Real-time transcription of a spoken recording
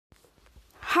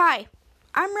Hi,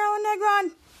 I'm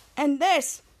Noelle, and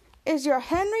this is your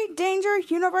Henry Danger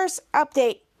Universe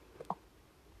Update.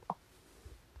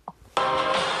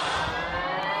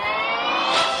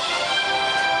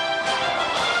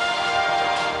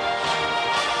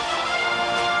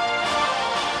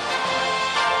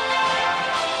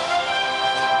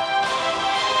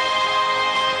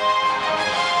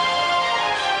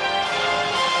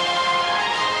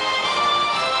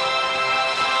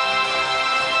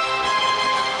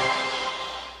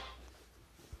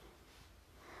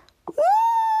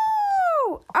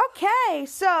 Okay,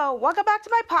 so welcome back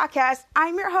to my podcast.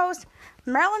 I'm your host,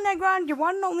 Marilyn Negron, your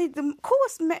one and only, the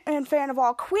coolest fan of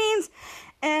all queens.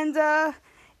 And,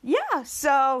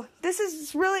 so this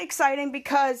is really exciting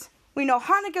because we know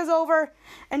Hanukkah's over,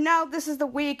 and now this is the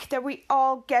week that we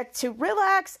all get to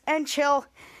relax and chill.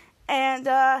 And,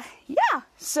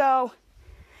 so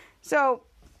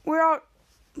we're all,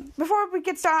 before we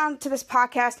get started on to this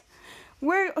podcast,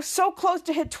 we're so close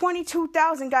to hit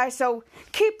 22,000, guys, so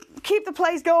keep the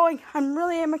plays going.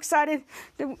 I'm excited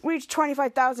to reach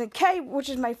 25,000K, which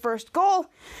is my first goal,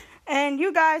 and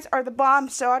you guys are the bomb,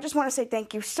 so I just want to say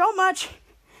thank you so much.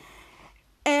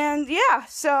 And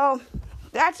so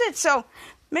that's it. So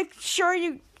make sure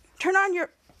you turn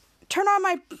on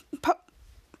my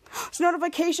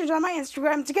notifications on my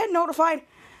Instagram to get notified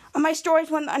on my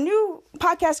stories when a new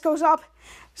podcast goes up.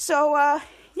 So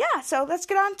so let's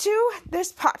get on to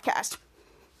this podcast.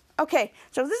 Okay,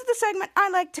 so this is the segment I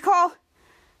like to call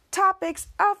Topics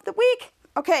of the Week.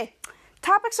 Okay,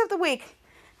 Topics of the Week.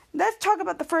 Let's talk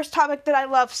about the first topic that I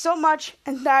love so much,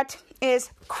 and that is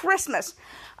Christmas.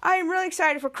 I am really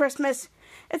excited for Christmas.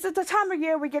 It's at the time of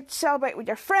year we get to celebrate with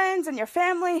your friends and your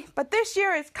family, but this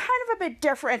year is kind of a bit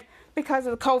different because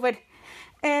of the COVID.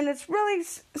 And it's really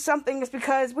something, is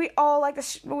because we all like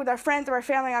to with our friends or our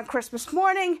family on Christmas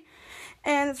morning.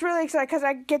 And it's really exciting because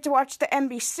I get to watch the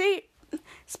NBC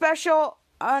special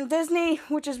on Disney,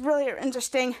 which is really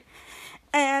interesting.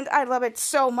 And I love it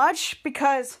so much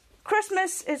because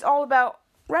Christmas is all about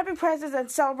wrapping presents and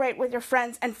celebrate with your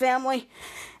friends and family.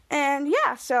 And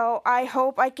so I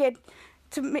hope I get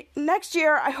to next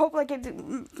year. I hope I get to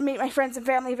meet my friends and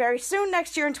family very soon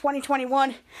next year in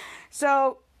 2021.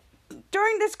 So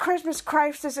during this Christmas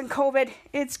crisis and COVID,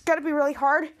 it's going to be really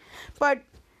hard, but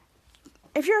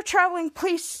if you're traveling,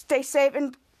 please stay safe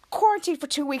and quarantine for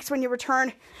 2 weeks when you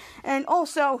return. And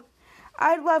also,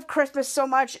 I love Christmas so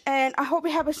much, and I hope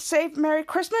you have a safe Merry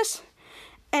Christmas.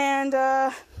 And,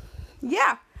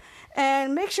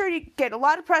 and make sure you get a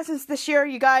lot of presents this year,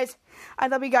 you guys. I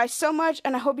love you guys so much,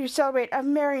 and I hope you celebrate a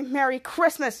Merry, Merry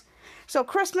Christmas. So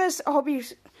Christmas, I hope you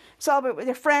celebrate with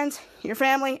your friends, your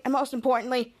family, and most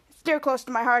importantly, it's dear close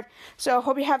to my heart. So I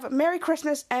hope you have a Merry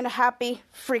Christmas and a Happy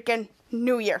freaking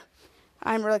New Year.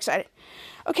 I'm really excited.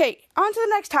 Okay, on to the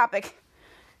next topic.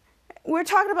 We're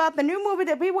talking about the new movie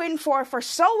that we've been waiting for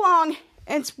so long.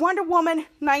 It's Wonder Woman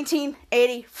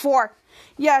 1984.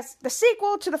 Yes, the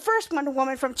sequel to the first Wonder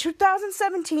Woman from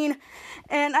 2017.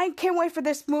 And I can't wait for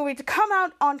this movie to come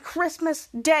out on Christmas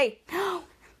Day.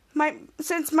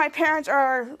 Since my parents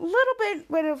are a little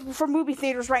bit for movie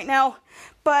theaters right now,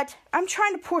 but I'm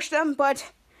trying to push them,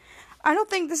 but I don't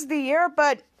think this is the year,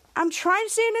 but I'm trying to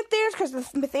see it in theaters because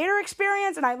of the theater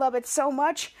experience, and I love it so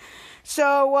much.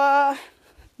 So,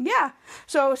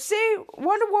 So see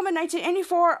Wonder Woman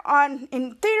 1984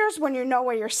 in theaters when you know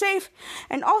where you're safe,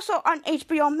 and also on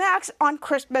HBO Max on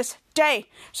Christmas Day.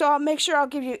 So I'll make sure I'll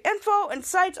give you info and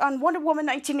sites on Wonder Woman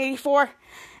 1984.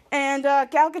 And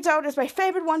Gal Gadot is my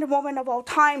favorite Wonder Woman of all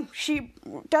time. She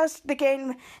does the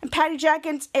game, and Patty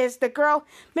Jenkins is the girl.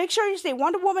 Make sure you see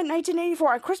Wonder Woman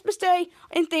 1984 on Christmas Day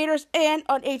in theaters and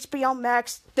on HBO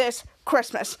Max this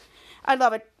Christmas. I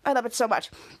love it. I love it so much.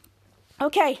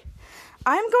 Okay,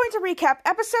 I'm going to recap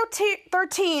episode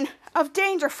 13 of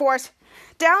Danger Force,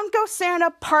 Down Goes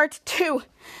Santa Part 2.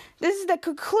 This is the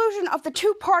conclusion of the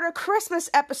two-parter Christmas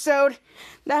episode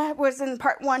that was in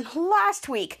part 1 last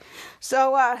week.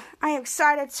 So, I am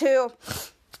excited to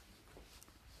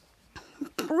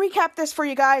recap this for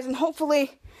you guys, and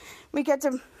hopefully we get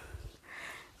to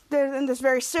do this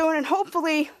very soon, and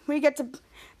hopefully we get to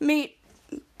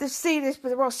see this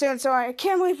real soon. So I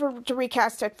can't wait to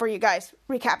recast it for you guys,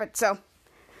 recap it. So,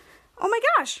 oh my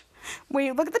gosh,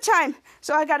 we look at the time.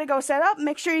 So I gotta go set up.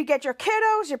 Make sure you get your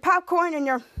kiddos, your popcorn, and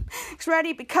your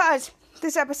ready, because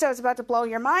this episode is about to blow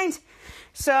your mind.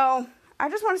 So I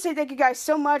just want to say thank you guys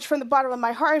so much from the bottom of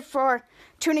my heart for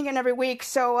tuning in every week.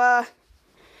 So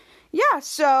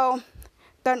so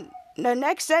the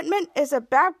next segment is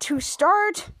about to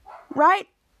start right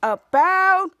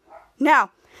about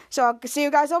now. So I'll see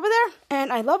you guys over there,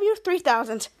 and I love you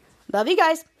 3,000. Love you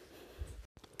guys.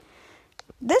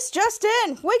 This just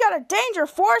in, we got a Danger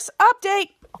Force update.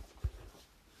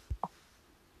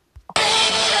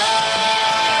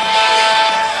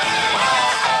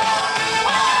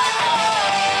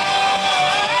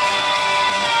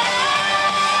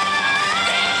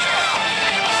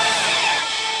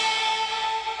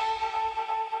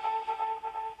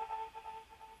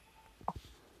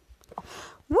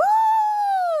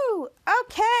 Woo!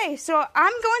 Okay, so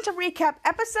I'm going to recap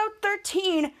episode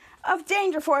 13 of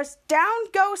Danger Force, Down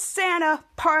Goes Santa,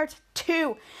 Part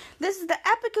 2. This is the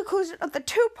epic conclusion of the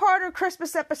two-parter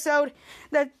Christmas episode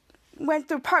that went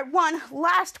through Part 1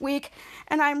 last week,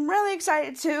 and I'm really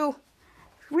excited to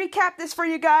recap this for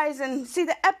you guys and see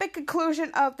the epic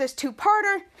conclusion of this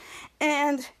two-parter,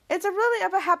 and it's a really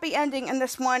of a happy ending in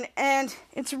this one, and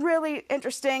it's really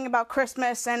interesting about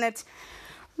Christmas, and it's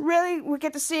really, we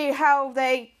get to see how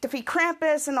they defeat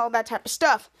Krampus and all that type of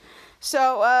stuff.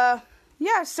 So,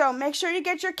 yeah, so make sure you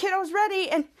get your kiddos ready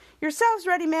and yourselves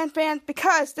ready, man fans,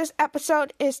 because this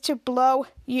episode is to blow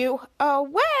you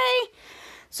away.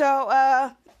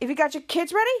 So, if you got your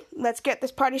kids ready, let's get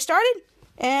this party started,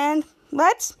 and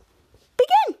let's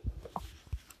begin.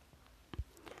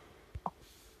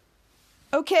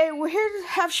 Okay, we're here to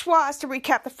have Schwaz to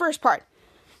recap the first part.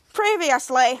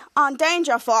 Previously on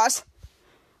Danger Force,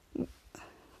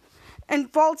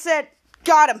 and Volt said,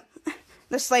 got him.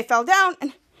 The sleigh fell down,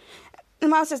 and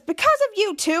Mouse says, because of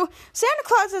you two, Santa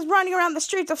Claus is running around the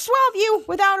streets of Swellview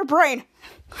without a brain.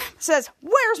 Says,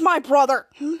 where's my brother?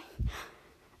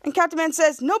 And Captain Man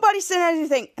says, nobody said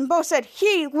anything. And Bo said,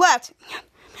 he left.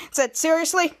 Said,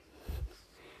 seriously?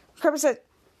 Krampus said,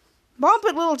 bump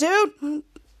it, little dude.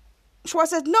 Schwartz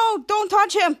says, no, don't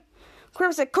touch him.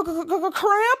 Krampus said,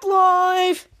 cramp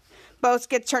life. Both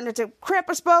gets turned into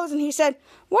Krampus bows, and he said,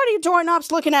 what are you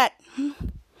doorknobs looking at?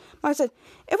 I said,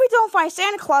 if we don't find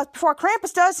Santa Claus before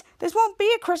Krampus does, this won't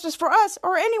be a Christmas for us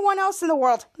or anyone else in the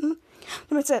world.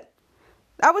 I said,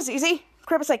 that was easy.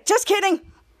 Krampus said, just kidding.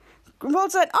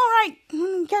 Volt said, all right.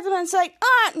 Captain Man said,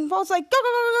 and Volt's like, go,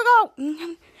 go, go, go,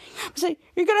 go. I said,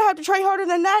 you're going to have to try harder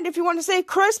than that if you want to save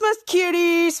Christmas,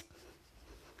 kiddies.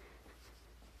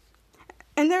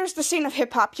 And there's the scene of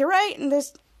Hip Hop, you're right, and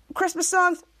there's Christmas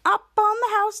songs. Up on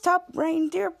the housetop,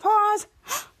 reindeer paws.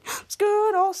 It's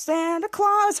good old Santa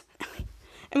Claus.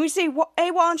 And we see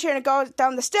AWOL and Shannon go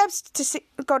down the steps to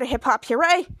go to Hip Hop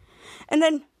Hooray. And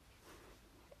then,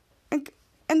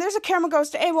 and there's a camera goes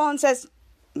to AWOL and says,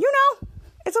 you know,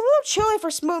 it's a little chilly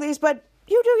for smoothies, but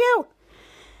you do you.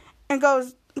 And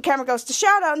the camera goes to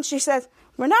Shout Out, and she says,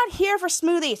 we're not here for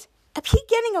smoothies. I keep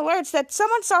getting alerts that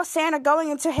someone saw Santa going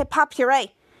into Hip Hop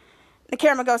Hooray. The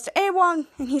camera goes to AWOL,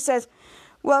 and he says,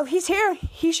 well, he's here.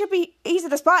 He should be easy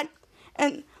to spot.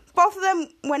 And both of them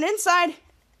went inside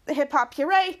the Hip Hop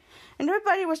Hooray, and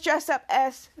everybody was dressed up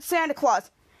as Santa Claus.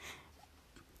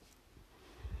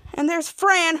 And there's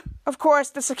Fran, of course,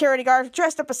 the security guard,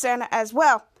 dressed up as Santa as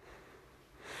well.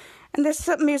 And there's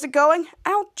some music going.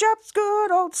 Out jumps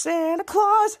good old Santa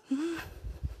Claus.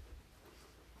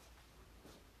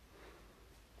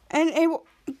 And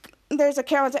there's a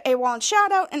camera to AWOL and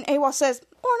Shout Out, and AWOL says,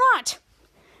 or not.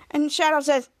 And Shadow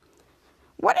says,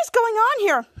 what is going on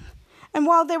here? And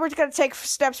while they were going to take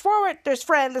steps forward, there's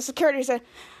Fran, the security, said,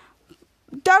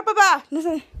 da-ba-ba,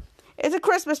 it's a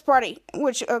Christmas party.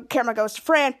 Which camera goes to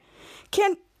Fran.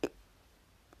 Can't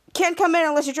come in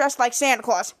unless you're dressed like Santa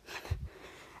Claus.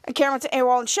 A camera to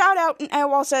AWOL and Shout Out, and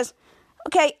AWOL says,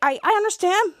 okay, I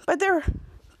understand,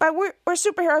 but we're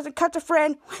superheroes. And cut to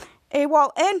Fran,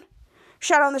 AWOL, and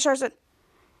Shout Out on the show said,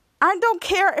 I don't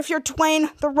care if you're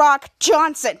Dwayne The Rock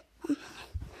Johnson.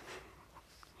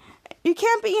 You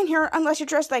can't be in here unless you're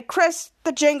dressed like Chris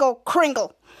the Jingle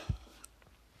Kringle.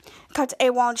 Cut to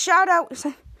AWOL and Shout Out. We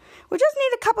just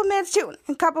need a couple minutes too.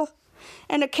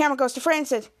 And the camera goes to Fran and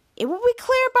says, it will be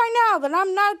clear by now that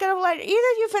I'm not going to let either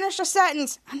of you finish a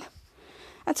sentence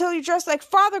until you dress like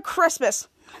Father Christmas.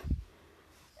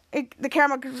 The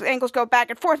camera angles go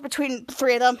back and forth between the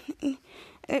three of them.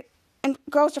 And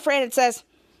goes to Fran and says,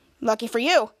 lucky for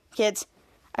you, kids.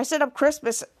 I set up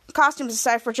Christmas costumes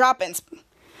aside for drop-ins.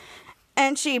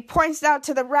 And she points out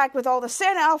to the rack with all the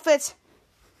Santa outfits.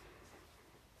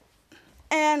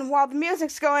 And while the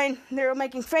music's going, they're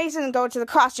making faces and go to the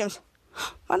costumes.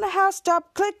 On the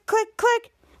housetop, click, click,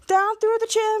 click. Down through the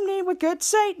chimney with good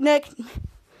Saint Nick.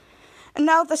 And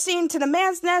now the scene to the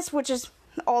man's nest, which is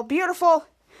all beautiful.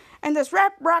 And there's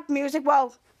rap rock music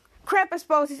while Krampus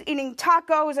both is eating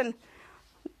tacos and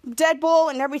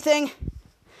Deadpool and everything.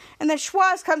 And then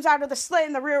Schwaz comes out of the sleigh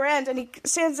in the rear end, and he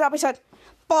stands up and said,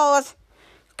 Balls,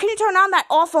 can you turn on that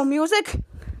awful music?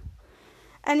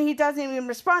 And he doesn't even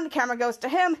respond. The camera goes to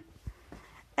him.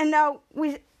 And now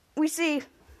we see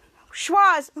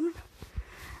Schwoz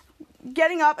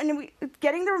getting up and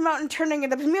getting the remote and turning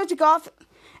the music off,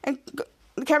 and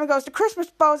the camera goes to Christmas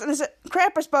pose and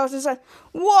Krampus pose and says,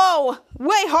 "Whoa,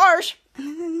 way harsh."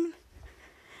 And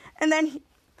then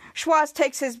Schwoz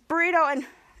takes his burrito and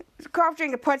coffee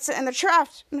drink and puts it in the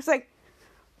trash, and it's like,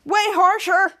 way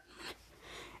harsher.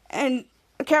 And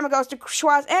the camera goes to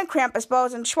Schwoz and Krampus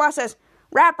pose, and Schwoz says,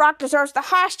 "Rap rock deserves the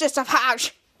harshest of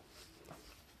harsh."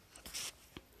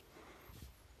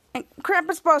 And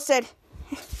Krampus pose said,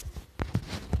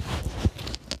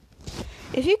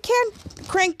 "If you can't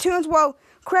crank tunes while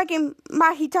cranking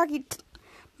my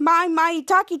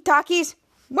talkies,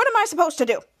 what am I supposed to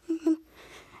do?"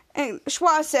 And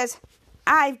Schwoz says,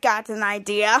 "I've got an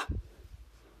idea."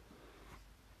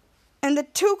 And the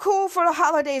Too Cool for the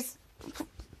Holidays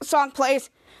song plays.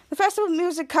 The festival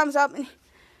music comes up, and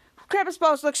Krampus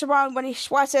Pose looks around when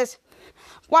Schwoz says,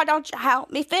 "Why don't you help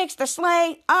me fix the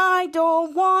sleigh? I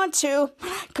don't want to.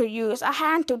 Could use a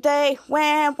hand today.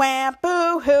 Wham, wham,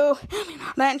 boo-hoo.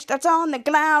 Lunch that's on the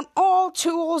ground. All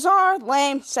tools are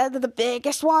lame. Said the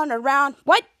biggest one around.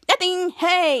 What? Nothing.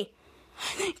 Hey.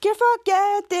 You're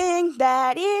forgetting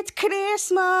that it's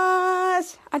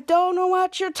Christmas. I don't know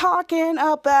what you're talking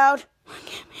about.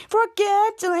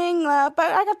 Forgetting, but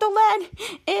I got to let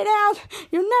it out.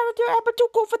 You're never ever too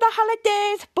cool for the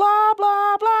holidays. Blah,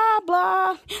 blah, blah,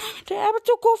 blah. Ever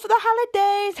too cool for the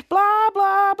holidays. Blah,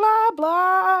 blah, blah,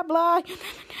 blah, blah.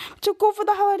 Too cool for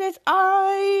the holidays.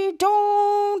 I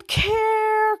don't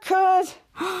care, 'cause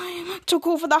I'm too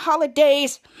cool for the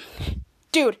holidays."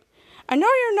 Dude, I know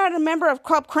you're not a member of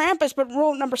Club Krampus, but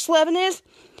rule number 11 is,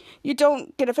 you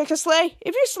don't get to fix a sleigh.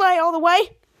 If you sleigh all the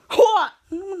way, what?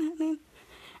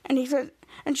 And he said,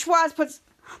 and Schwoz puts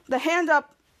the hand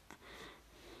up,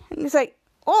 and he's like,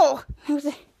 "Oh," he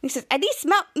says, "At least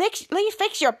let me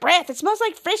fix your breath. It smells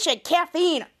like fish and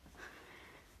caffeine."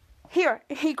 Here,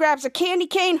 he grabs a candy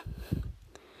cane.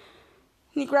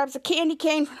 And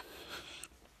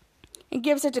and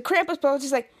gives it to Krampus Pose.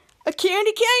 He's like, "A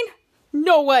candy cane?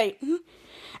 No way."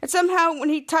 And somehow, when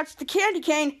he touched the candy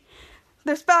cane,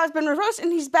 the spell has been reversed,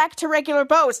 and he's back to regular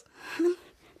Bose.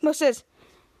 Bose says,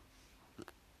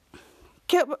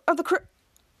 "Carol of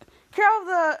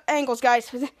the angles, guys.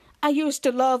 I used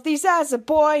to love these as a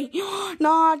boy.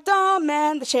 Not the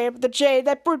man, the shape of the J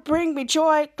that would bring me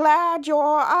joy. Glad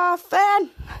you're a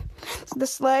fan. The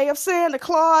sleigh of Santa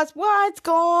Claus, what's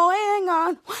going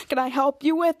on? Can I help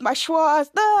you with my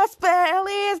Schwoz? The spell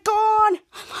is gone.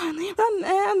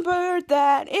 Remember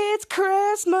that it's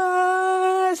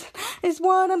Christmas is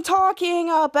what I'm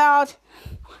talking about."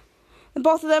 And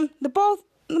both of them, the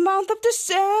month of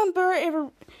December,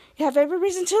 you have every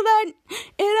reason to let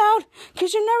it out,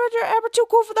 'cause you're never ever too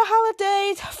cool for the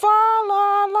holidays. Fa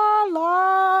la la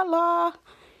la la.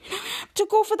 Too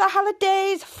cool for the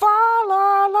holidays. Fa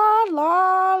la la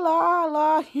la la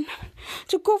la.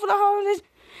 Too cool for the holidays.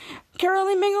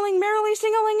 Caroling, mingling, merrily,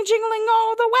 singling, and jingling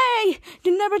all the way.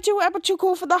 You're never ever too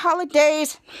cool for the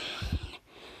holidays.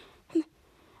 And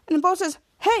the boss says,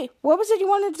 "Hey, what was it you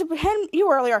wanted to hand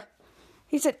you earlier?"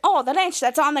 He said, "Oh, the wrench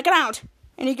that's on the ground."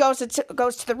 And he goes to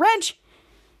the wrench,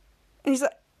 and he's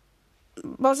like,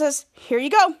 Bo says, "Here you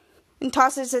go," and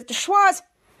tosses it to Schwoz,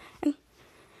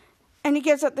 and he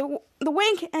gives it the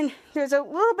wink, and there's a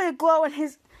little bit of glow in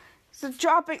his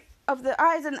dropping of the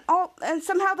eyes, and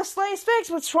somehow the sleigh is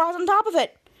fixed with Schwoz on top of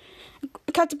it.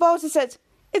 Cut to Bose and says,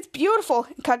 "It's beautiful."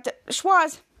 And cut to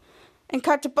Schwoz, and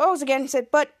cut to Bose again. He said,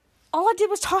 "But all I did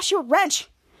was toss you a wrench."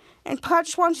 And cut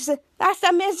to Schwoz, she said, "That's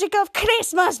the magic of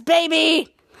Christmas,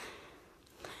 baby."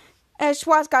 As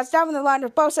Schwoz got down in the line,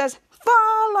 Bo says,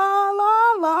 "Fa la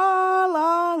la la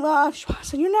la la." Schwoz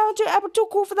said, "You're never ever too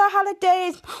cool for the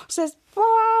holidays." Says, "Fa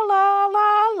la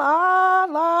la la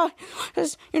la."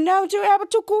 Says, "You're never ever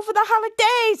too cool for the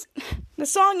holidays." The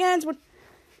song ends with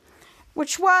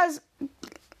Schwoz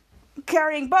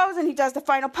carrying Bose, and he does the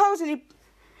final pose, and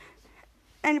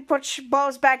he puts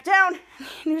Bose back down,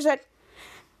 and he said,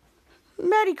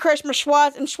 "Merry Christmas,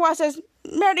 Schwoz." And Schwoz says,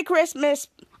 "Merry Christmas."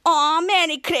 "Aw,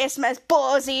 Merry Christmas,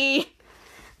 Bozy,"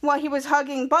 while he was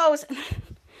hugging Bose.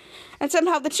 And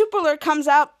somehow the Super Alert comes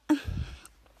out,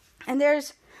 and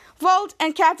there's Volt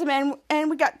and Captain Man,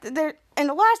 and we got there. In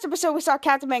the last episode, we saw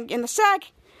Captain Man in the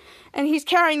sack, and he's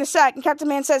carrying the sack, and Captain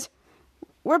Man says,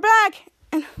 "We're back,"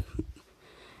 and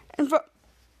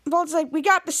Volt's like, "We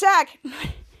got the sack."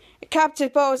 And Captain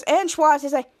Bose and Schwoz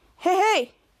is like,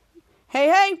 hey,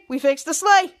 we fixed the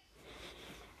sleigh."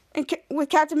 And with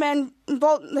Captain Man and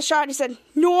Bolt in the shot, he said,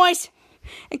 "Noise."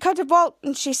 And cut to Bolt,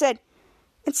 and she said,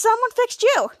 "And someone fixed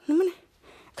you."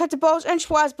 Cut to Bose and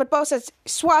Schwoz, but Bose says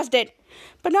Schwoz did.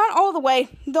 but not all the way,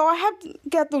 though I had to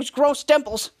get those gross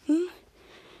dimples.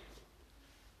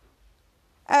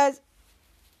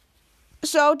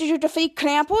 So, did you defeat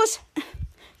Krampus?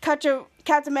 Cut to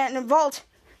Captain Man in the vault,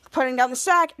 putting down the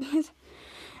sack. And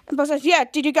Bo says, yeah,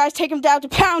 did you guys take him down to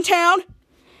Pound Town?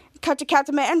 Cut to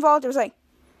Captain Man in the vault. It was like,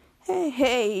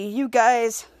 hey, you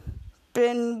guys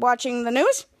been watching the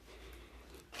news?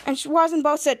 And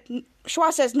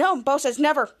Schwa says no, Bo says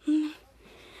never.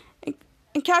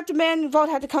 And Captain Man in the vault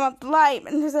had to come up the light.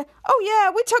 And he said, oh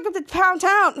yeah, we took him to Pound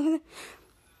Town.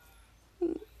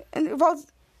 And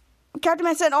Captain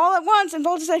Man said all at once, and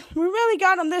Volta said, we really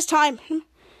got him this time.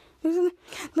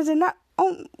 But they're not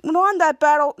on that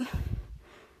battle,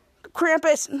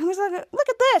 Krampus. And he was like, look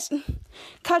at this.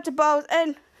 Cut to Bo,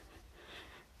 and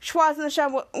Schwarz in the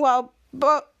shop while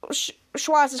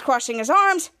Schwarz is crossing his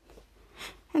arms.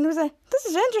 And he was like, this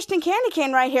is an interesting candy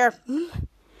cane right here.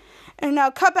 And now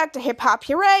cut back to Hip Hop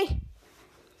Hooray.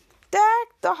 Deck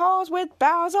the halls with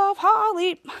boughs of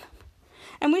holly.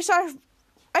 And we saw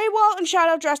AWOL and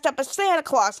Shadow dressed up as Santa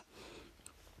Claus.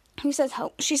 She says,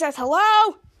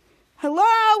 hello?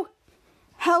 Hello?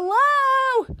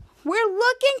 Hello? We're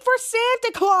looking for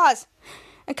Santa Claus.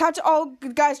 And cut to all the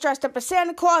guys dressed up as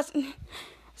Santa Claus. And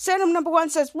Santa number 1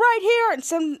 says, right here.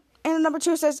 And number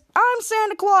 2 says, I'm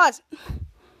Santa Claus.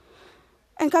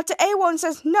 And cut to AWOL and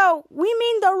says, no, we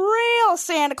mean the real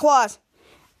Santa Claus.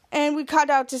 And we cut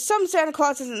out to some Santa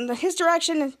Clauses in his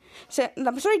direction. And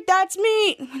number 3, that's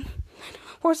me.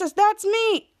 4 says, that's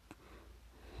me.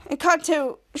 And cut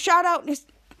to shout out. And he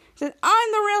says,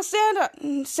 I'm the real Santa.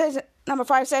 And says, number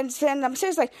 5 says, Santa number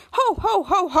 6 like, ho, ho,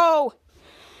 ho, ho.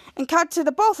 And cut to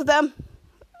the both of them,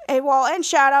 AWOL and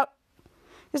shout out.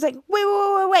 He's like,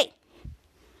 wait.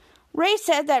 Ray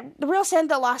said that the real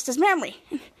Santa lost his memory.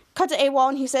 Cut to AWOL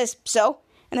and he says, so?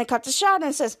 And then cut to shout out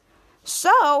and says,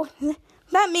 so?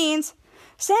 That means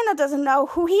Santa doesn't know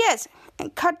who he is.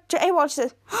 And cut to AWOL and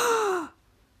says,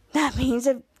 that means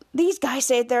if these guys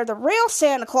say they're the real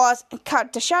Santa Claus. And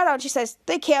cut to shout out, she says,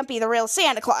 they can't be the real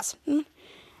Santa Claus. And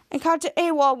cut to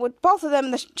AWOL with both of them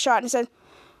in the shot and said,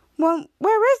 well,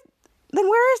 where is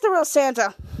the real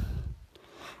Santa?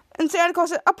 And Santa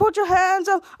Claus said, I'll put your hands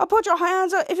up.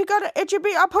 If you got an itchy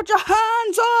bee, I'll put your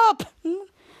hands up.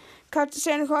 Cut to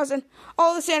Santa Claus and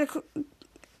all the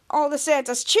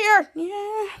Santas cheer.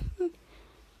 Yeah.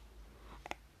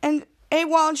 And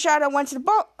AWOL and Shadow went to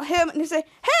him and he said,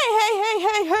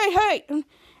 hey.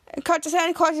 And cut to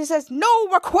Santa Claus, he says, no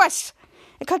request.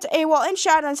 And cut to AWOL and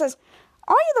Shadow and says,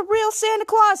 are you the real Santa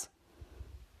Claus?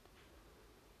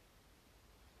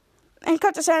 And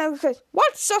cut to Santa Claus, says,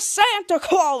 what's a Santa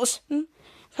Claus?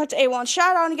 Cut to AWOL and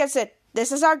Shadow and he gets it,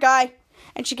 this is our guy.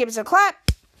 And she gives a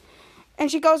clap. And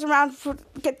she goes around to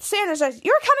get Santa and says,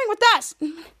 you're coming with us.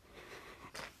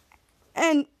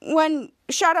 And when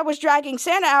Shadow was dragging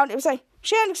Santa out, it was like,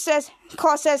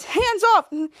 Claus says, hands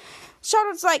off. And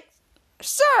Shadow's like,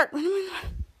 sir.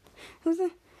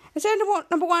 And Santa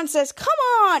number 1 says, come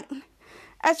on.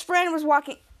 As Fran was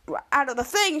walking out of the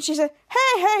thing, she said,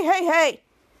 hey.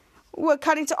 We're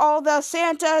cutting to all the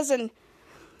Santas and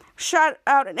shot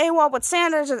out an AWOL with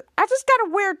Santas. I just got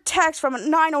a weird text from a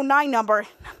 909 number.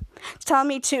 It's telling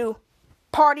me to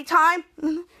party time.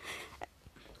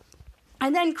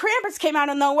 And then Krampus came out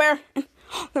of nowhere. And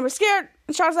they were scared.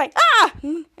 And Shadow's like, ah!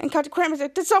 And cut to Krampus.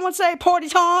 Like, did someone say party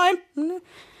time?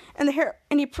 And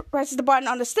he presses the button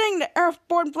on this thing. The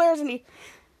airborne flares and he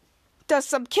does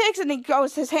some kicks. And he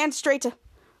goes his hand straight to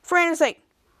Fran. And it's like,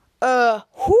 who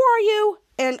are you?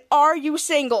 And are you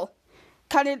single?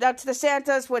 Cutting out to the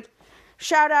Santas with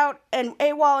shout out and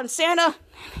AWOL and Santa.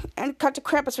 And cut to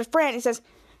Krampus with Fran. He says,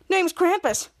 name's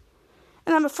Krampus.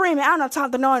 And I'm a free man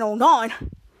outside the 909.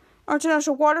 Aren't you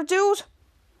national water dues?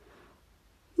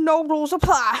 No rules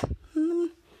apply.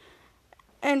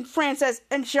 And Fran says,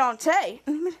 Enchante.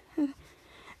 And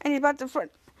he's about to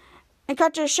and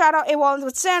cut to shout out AWOL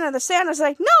with Santa. The Santa's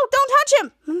like, no, don't touch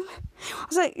him. I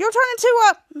was like, you're turning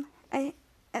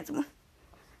into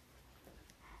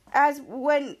as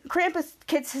when Krampus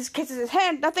kisses his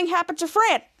hand, nothing happened to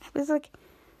Fran. It was like,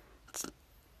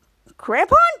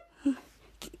 Krampon?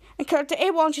 And cut to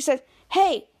AWOL and she said,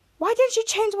 hey, why didn't she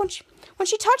change when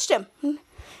she touched him? And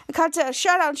cut to a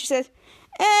shout out and she says,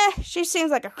 she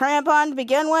seems like a Krampon to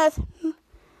begin with.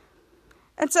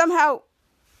 And somehow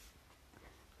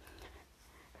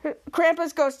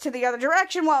Krampus goes to the other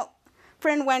direction while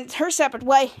Fran went her separate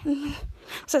way.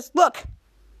 Says, look.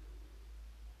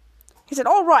 He said,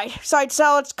 all right, side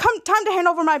salads, time to hand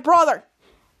over my brother.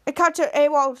 It cut to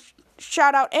AWOL,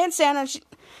 shout out, and Santa.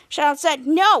 Shout out said,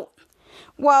 no,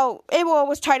 Well, Abel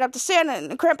was tied up to Santa,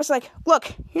 and Krampus like,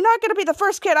 look, you're not going to be the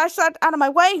first kid I shot out of my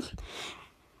way.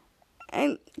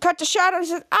 And cut to Shadow, and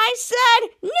says, I said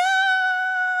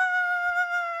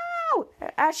no!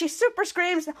 As she super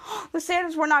screams, the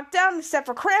Santas were knocked down, except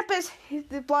for Krampus,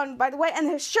 the blonde by the way, and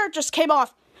his shirt just came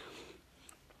off.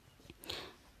 I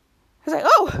was like,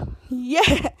 oh,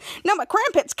 yeah, now my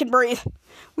Krampus can breathe.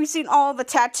 We've seen all the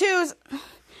tattoos.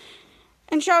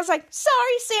 And Shadow's like,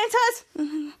 sorry,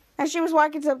 Santas. And she was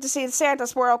walking up to see the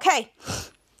Santas were okay.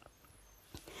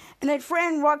 And then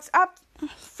starts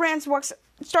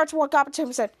to walk up to him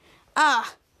and said, do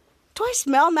I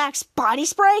smell Mac's body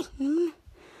spray? And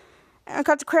I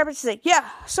cut to Krampus and said, yeah,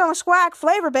 so swag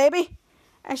flavor, baby.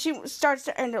 And she starts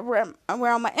to end around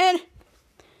my end.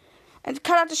 And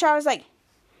cut out to Shadow's like,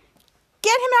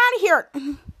 get him out of here.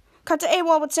 Cut to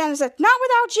AWOL with Santa and said, not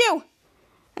without you.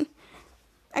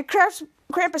 And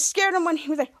Krampus scared him when he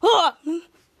was like, oh.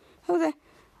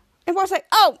 And was like,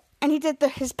 oh. And he did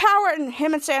his power, and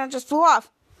him and Santa just flew off.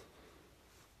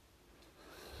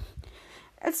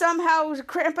 And somehow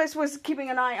Krampus was keeping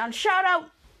an eye on Shadow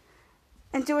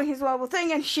and doing his little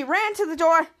thing, and she ran to the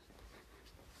door.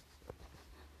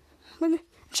 When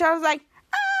Shadow's like,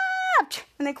 ah!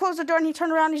 And they closed the door, and he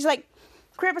turned around, and he's like,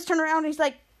 Krampus turned around, and he's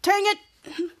like, dang it!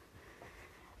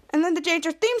 And then the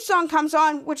Danger theme song comes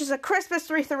on, which is a Christmas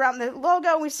wreath around the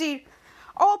logo. We see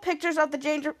all pictures of the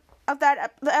Danger of the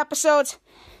episodes.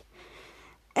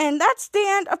 And that's the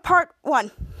end of part 1.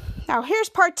 Now here's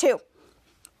part 2.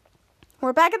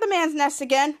 We're back at the man's nest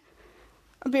again.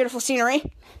 A beautiful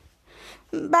scenery.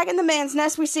 Back in the man's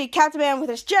nest, we see Captain Man with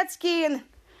his jet ski and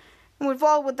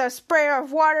Revolve with a sprayer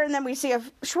of water, and then we see a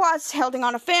Schwartz holding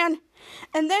on a fan.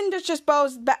 And then there's just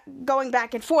Bo's going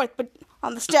back and forth, but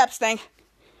on the steps thing.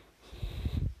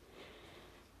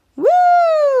 Woo!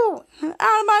 Out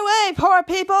of my way, poor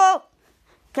people!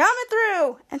 Coming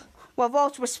through! And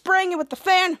Volch was spraying it with the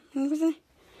fan.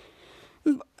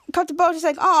 Cut to Bo, she's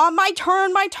like, oh, my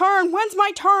turn, when's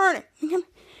my turn? And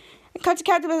cut to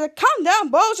Captain, like, calm down,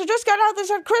 Bo, I just got out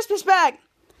this Christmas bag.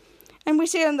 And we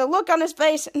see the look on his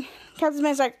face, and Captain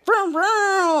Man's like, vroom,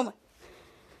 vroom.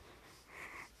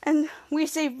 And we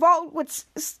see AWOL with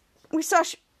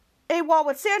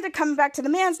Santa coming back to the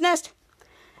man's nest.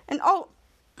 And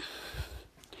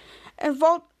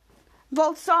Volt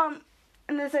saw him,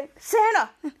 and they say, Santa!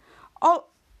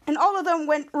 And all of them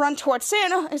run towards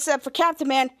Santa, except for Captain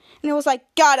Man, and it was like,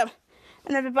 got him.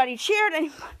 And everybody cheered,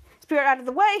 and he speared out of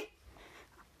the way.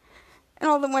 And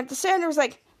all of them went to Santa, and was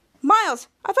like, Miles,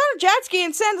 I found a jet ski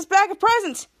in Santa's bag of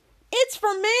presents. It's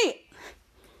for me!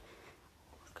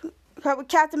 Cut with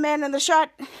Captain Man in the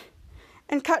shot,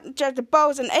 and cut to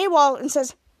Bo's and AWOL, and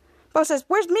Bo says,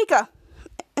 where's Mika?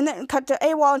 And then cut to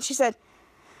AWOL, and he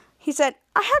said,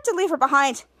 I have to leave her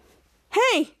behind.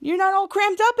 Hey, you're not all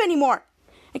cramped up anymore.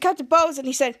 And cut to Bo's, and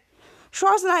he said,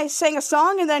 Schwartz and I sang a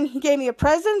song, and then he gave me a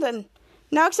present, and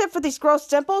now except for these gross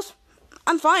dimples,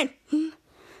 I'm fine. And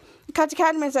cut to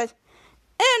Captain Man and said,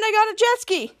 and I got a jet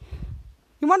ski.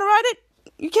 You want to ride it?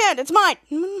 You can't, it's mine.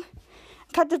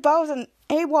 Cut to Bo's and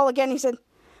AWOL again,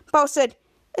 Bo said,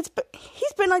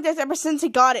 he's been like this ever since he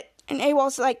got it. And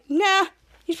AWOL's like, nah,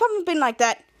 he's probably been like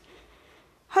that.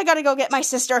 I gotta go get my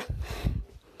sister.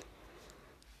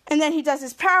 And then he does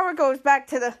his power, goes back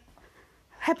to the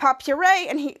hip-hop puree,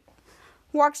 and he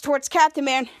walks towards Captain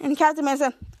Man. And Captain Man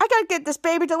said, I gotta get this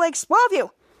baby to like swallow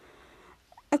you.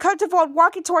 And cut to Volt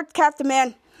walking towards Captain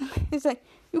Man. He's like,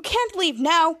 you can't leave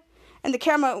now. And the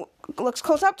camera looks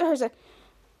close up to her and said,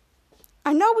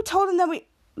 I know we told him that we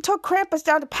took Krampus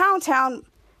down to Pound Town.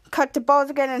 Cut to Buzz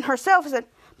again and herself and said,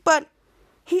 but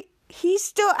he's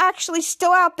still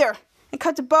out there. And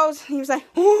cut to Bose, and he was like,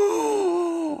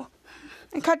 ooh.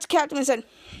 And cut to Captain and said,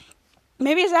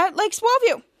 maybe it's at Lake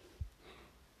Swellview.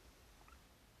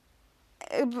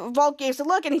 Volt gives a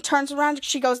look, and he turns around,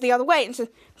 she goes the other way, and says,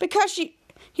 because he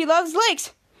loves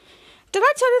lakes. Did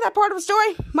I tell you that part of the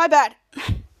story? My bad.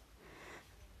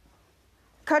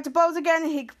 Cut to Bose again,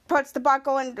 and he puts the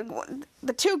buckle, and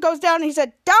the tube goes down, and he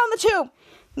said, down the tube.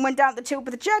 He went down the tube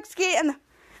with the jet ski,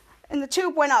 and the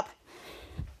tube went up.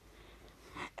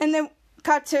 And then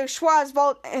cut to Schwartz,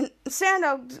 Volt, and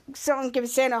Santa. Someone giving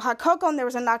Santa a hot cocoa, and there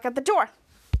was a knock at the door.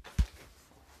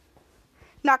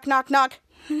 Knock, knock, knock.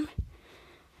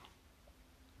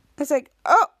 It's like,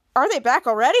 oh, are they back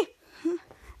already?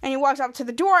 And he walks up to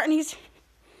the door, and he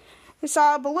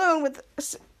saw a balloon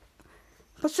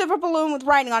a silver balloon with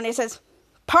writing on it. It says,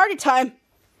 party time.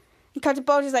 And cut to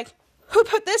Bo, he's like, who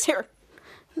put this here?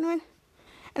 And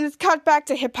it's cut back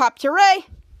to Hip Hop Puree.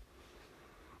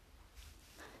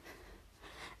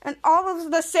 And all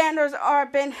of the Sanders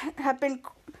have been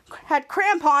had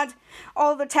crampons,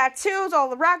 all the tattoos, all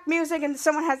the rock music, and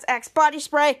someone has Axe body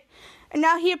spray. And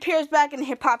now he appears back in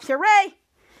Hip Hop Hooray.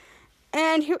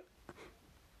 And he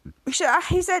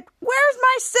said, "Where's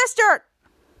my sister?"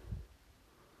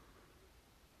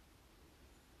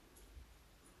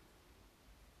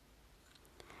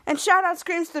 And Shoutout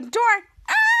screams to the door.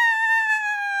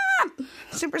 Ah!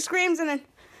 Super screams, and then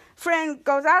friend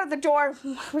goes out of the door.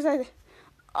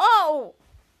 Oh,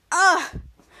 why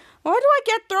do I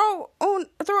get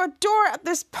through a door at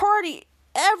this party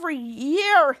every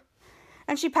year?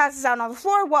 And she passes out on the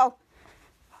floor. Well,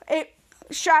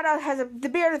 Shoutout has the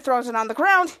beard and throws it on the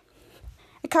ground.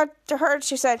 It cut to her, and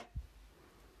she said,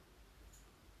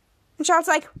 and Shoutout's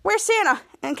like, "Where's Santa?"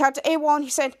 And cut to AWOL, and he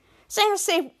said, "Santa's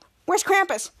safe. Where's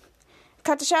Krampus?"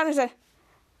 Cut to Shoutout and said,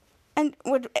 and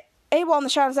with AWOL and the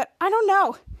Shoutout said, "I don't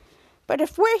know. But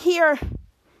if we're here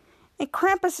and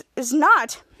Krampus is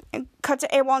not," and cut to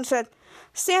AWOL and said,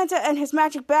 "Santa and his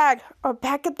magic bag are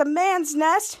back at the man's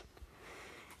nest."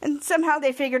 And somehow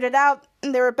they figured it out,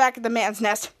 and they were back at the man's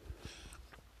nest.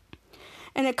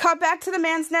 And it cut back to the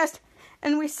man's nest,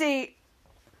 and we see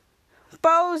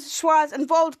Bose, Schwaz, and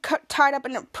Volt tied up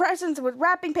in their presents with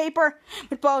wrapping paper,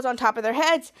 with bows on top of their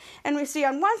heads. And we see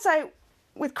on one side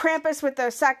with Krampus with the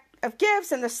sack of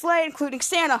gifts and the sleigh, including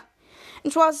Santa.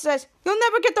 And Schwaz says, "You'll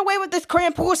never get away with this,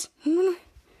 Krampus."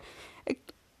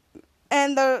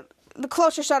 And the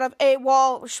closer shot of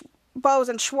AWOL, Bose,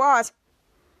 and Schwaz.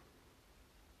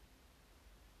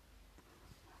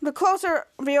 The closer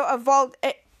view of Volt,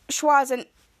 Schwaz,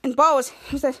 and Bose,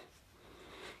 he said,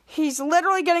 "He's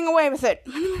literally getting away with it."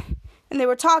 And they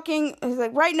were talking. He's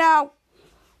like, "Right now,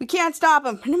 we can't stop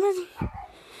him."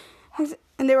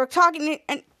 And they were talking,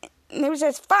 and they were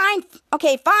just, "Fine,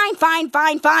 okay, fine.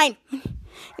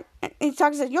 And he talks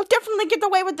and says, "You'll definitely get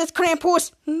away with this,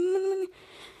 Krampus."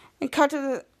 And cut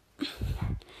to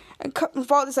and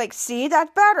Volt is like, "See,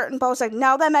 that's better." And Bo's like,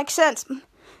 "No, that makes sense."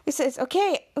 He says,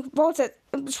 "Okay."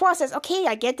 Schwaz says, "Okay,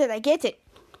 I get it.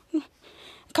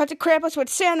 Cut to Krampus with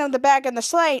Santa in the bag and the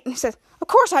sleigh, and he says, "Of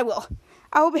course I will.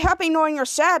 I will be happy knowing you're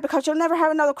sad because you'll never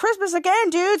have another Christmas again,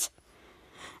 dudes."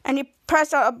 And he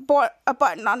pressed a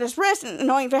button on his wrist, and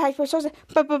knowing very high pitched said,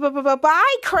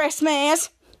 "Bye, Christmas."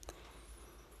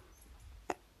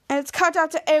 And it's cut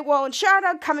out to AWOL and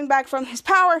Shoutout coming back from his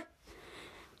power,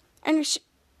 and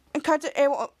cut to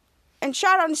AWOL and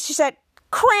Shoutout, and she said,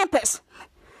 "Krampus."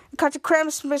 And cut to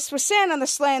Krampus with Santa on the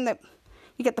sleigh, and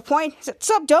you get the point. He said,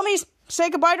 "Sup, dummies? Say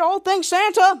goodbye to all things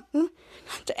Santa."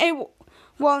 To AWOL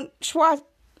and Schwaz,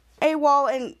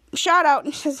 AWOL and Shoutout,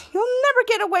 and he says, "You'll never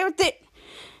get away with it."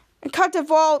 And cut to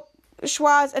Volt,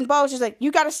 Schwaz, and Bose. He's like,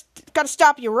 "You gotta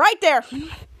stop you right there."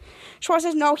 Schwaz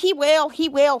says, "No, he will.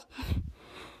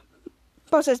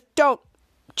 Bose says,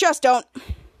 just don't.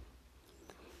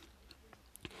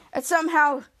 And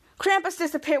somehow Krampus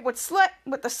disappeared with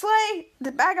the sleigh,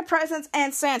 the bag of presents,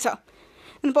 and Santa.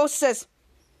 And Bose says,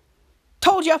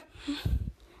 "Told ya."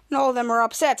 And all of them are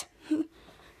upset.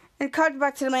 And cut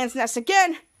back to the man's nest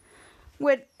again,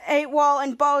 with AWOL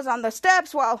and Bose on the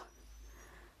steps, while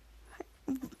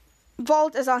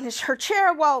Volt is on her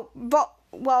chair, while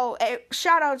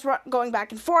Shoutout's going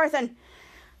back and forth, and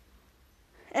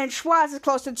Schwaz is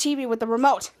close to the TV with the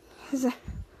remote.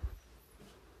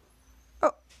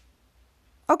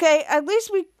 Okay, at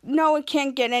least we know it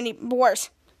can't get any worse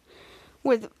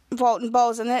with Volt and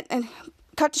Bose in it. And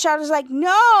cut to Shoutout's like,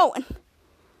 "No!"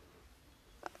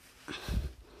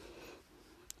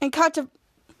 And cut to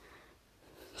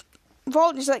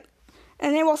Volt, he's like,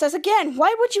 and AWOL says again,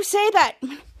 "Why would you say that?"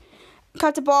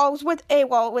 Cut to Bose with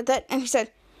AWOL with it, and he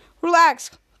said,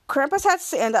 "Relax. Krampus had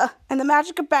Santa and the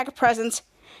magic of bag of presents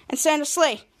and Santa's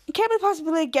sleigh. It can't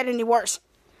possibly get any worse."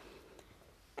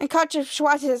 And cut to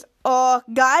Schwaz says,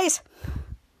 "Guys."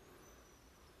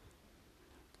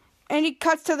 And he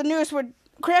cuts to the news where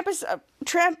Krampus,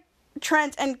 Trent,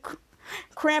 and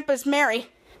Krampus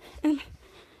marry. And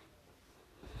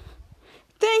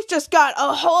things just got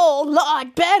a whole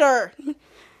lot better.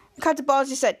 Cut to Bose,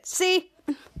 he said, "See?"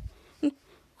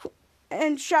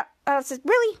 And Shoutout says,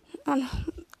 "Really?"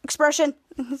 Expression.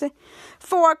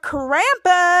 "For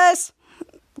Krampus,"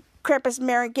 Krampus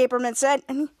Mary Gaberman said.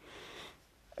 And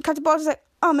cut to Bose, like,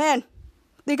 "Oh man,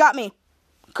 they got me.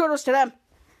 Kudos to them."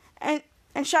 And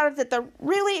Shoutout did the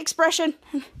 "really" expression.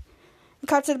 And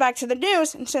cut back to the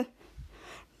news and said,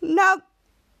 Now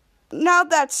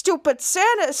that stupid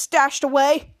Santa is stashed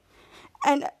away,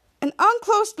 and an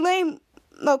unclosed lane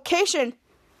location."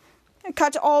 And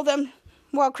cut to all of them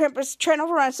while Krampus turned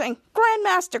over around saying,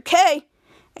 "Grandmaster K."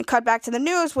 And cut back to the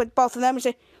news with both of them and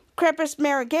say, Krampus,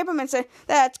 Mary Gaberman say,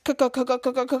 "That's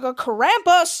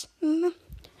Krampus."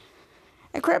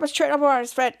 And Krampus trained over on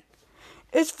his friend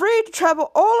is free to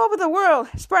travel all over the world,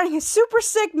 spreading his super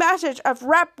sick message of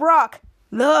rap rock,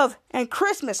 love, and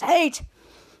Christmas hate.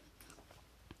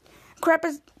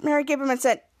 Krampus Mary gave him and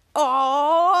said,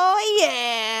 "Oh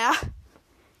yeah,"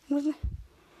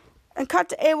 and cut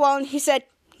to AWOL, and he said,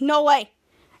 "No way."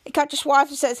 It cut to Schwartz,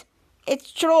 who says,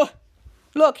 "It's true.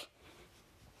 Look,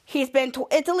 he's been to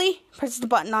Italy." Presses the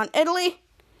button on Italy.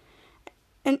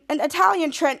 And an Italian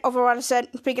Trent Overwater said,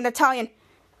 speaking Italian,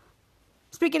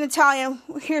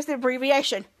 here's the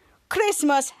abbreviation.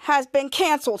 Christmas has been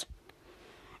cancelled.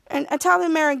 And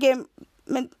Italian Mary gave,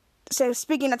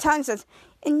 speaking Italian, says,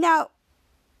 and now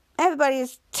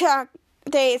everybody's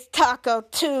today is Taco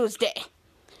Tuesday.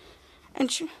 And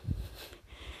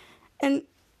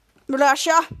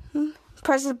Russia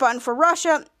presses the button for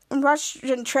Russia. And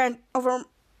Russian Trent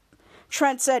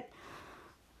said,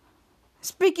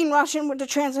 speaking Russian with the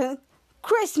translation,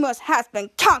 Christmas has been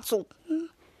cancelled.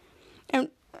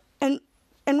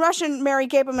 And Russian Mary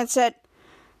Gaberman said,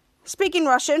 speaking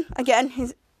Russian, again,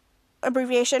 his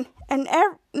abbreviation, and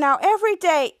now every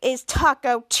day is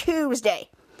Taco Tuesday.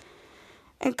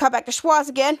 And cut back to Schwartz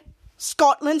again,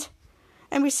 Scotland.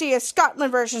 And we see a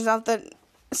Scotland version of the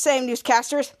same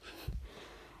newscasters.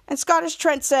 And Scottish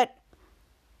Trent said,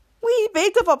 we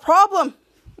bit of a problem,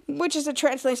 which is a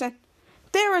translation.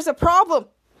 There is a problem.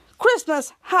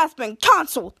 Christmas has been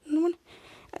cancelled.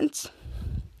 And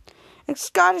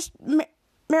Scottish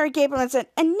Mary Gabriel said,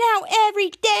 and now every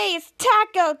day is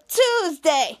Taco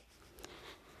Tuesday.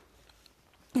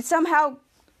 And somehow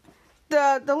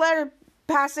the letter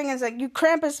passing is like,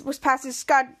 Krampus was passing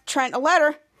Scott Trent a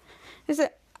letter. He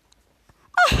said,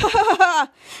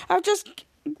 I've just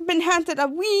been handed a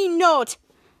wee note.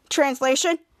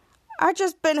 Translation, I've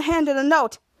just been handed a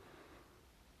note.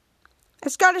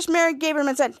 And Scottish Mary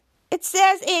Gaberman said, it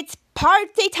says it's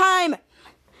party time.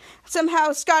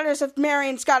 Somehow Scottish Mary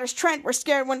and Scottish Trent were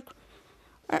scared when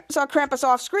saw Krampus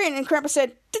off screen, and Krampus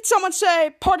said, did someone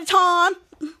say party time?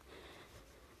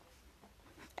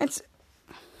 And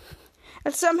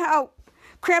somehow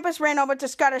Krampus ran over to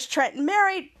Scottish Trent and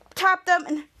Mary, tapped them,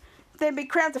 and they'd be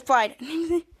Krampified.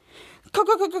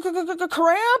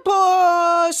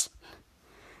 Krampus!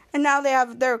 And now they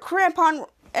have their crampon,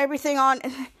 everything on,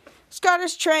 and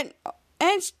Scottish Trent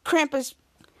and Krampus,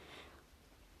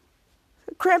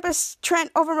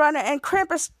 Trent Overrunner, and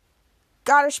Krampus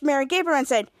Scottish Mary Gabriel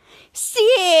said,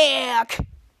 sick!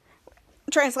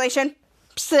 Translation,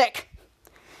 sick.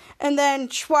 And then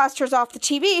Schwartz turns off the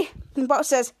TV, and Bo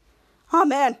says, oh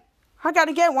man, I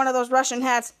gotta get one of those Russian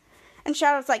hats. And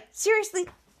Shadow's like, seriously?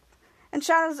 And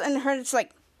Shadow's and her, it's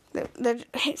like, the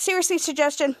seriously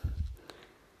suggestion.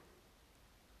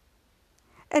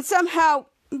 And somehow,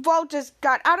 Volt just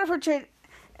got out of her chair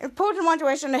and pulled in one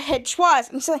direction and hit Schwartz.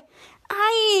 And she's like,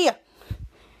 aye!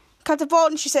 Cut to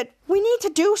Volt, and she said, we need to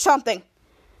do something.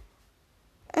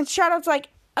 And Shadow's like,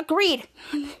 agreed.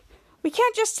 We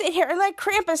can't just sit here and let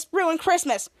Krampus ruin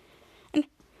Christmas.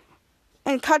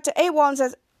 And cut to AWOL and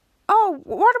says, oh,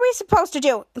 what are we supposed to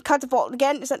do? And cut to Volt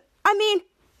again and said, and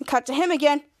cut to him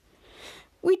again.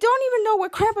 We don't even know where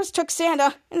Krampus took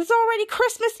Santa, and it's already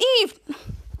Christmas Eve.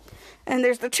 And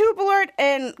there's the tube alert,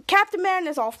 and Captain Man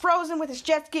is all frozen with his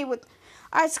jet ski with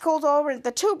icicles all over.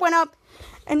 The tube went up,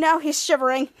 and now he's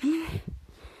shivering.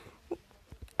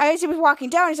 As he was walking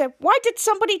down, he said, why did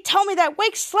somebody tell me that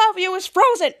Wake Slavia was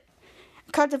frozen?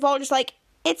 Cut to Volt, just like,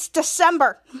 it's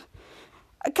December.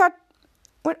 I cut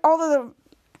with all of the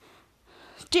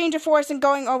danger force and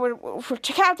going over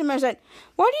to Captain Man and said,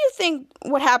 what do you think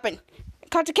would happen?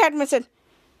 Cut to Captain Man and said,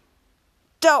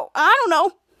 I don't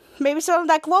know. Maybe some of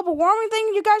that global warming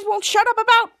thing you guys won't shut up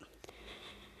about.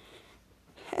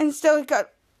 And still he got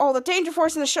all the danger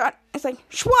force in the shot. It's like,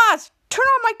 Schwartz, turn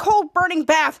on my cold burning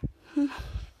bath.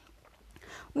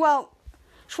 Well,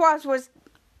 Schwartz was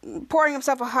pouring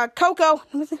himself a hot cocoa.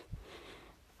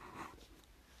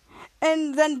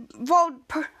 And then Volt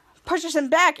pushes him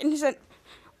back, and he said,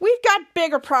 we've got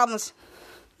bigger problems.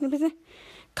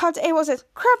 Cut to AWOL says,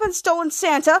 Krampus stolen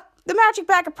Santa, the magic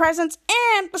bag of presents,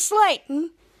 and the sleigh.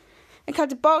 And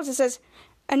cut to Bones and says,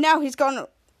 and now he's gone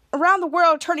around the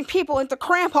world turning people into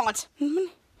crampons. And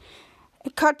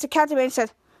cut to Captain Man and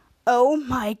says, oh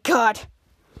my god.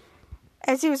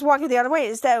 As he was walking the other way,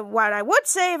 is that what I would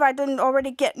say if I didn't already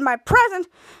get my present?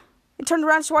 He turned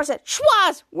around to Schwartz and said,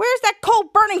 Schwartz, where's that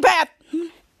cold burning bath?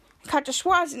 Cut to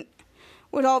Schwartz and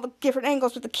with all the different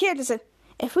angles with the kids and said,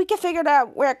 if we can figure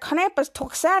out where Krampus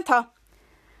took Santa.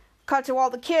 Cut to all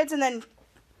the kids, and then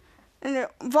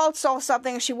Volt saw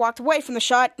something and she walked away from the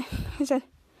shot. He said,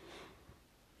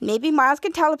 maybe Miles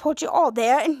can teleport you all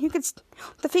there and you can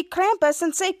defeat Krampus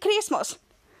and say Christmas.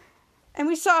 And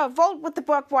we saw a Volt with the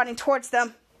book running towards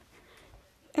them.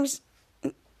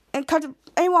 And cut to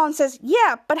AWOL and says,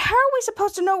 yeah, but how are we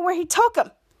supposed to know where he took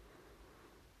him?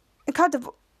 And cut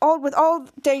to with all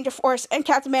Danger Force and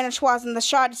Captain Man and Schwoz in the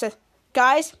shot. He says,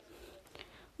 guys,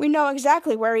 we know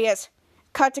exactly where he is.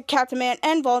 Cut to Captain Man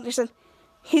and Volt. He said,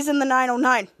 he's in the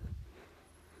 909.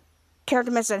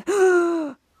 Captain Man said,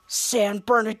 San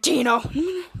Bernardino.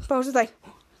 Bose is like,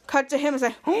 cut to him and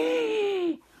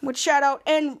say, with Shadow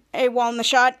and AWOL in the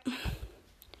shot.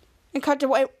 And cut to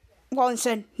AWOL and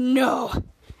said, no.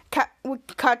 We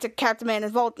cut to Captain Man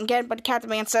and Volt again, but Captain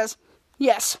Man says,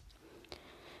 yes.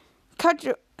 Cut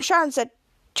to Shadow and said,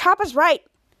 Chopper's right.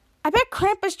 I bet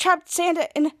Krampus trapped Santa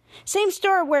in the same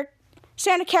store where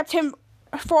Santa kept him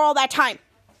for all that time.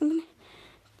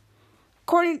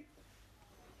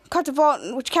 Cut to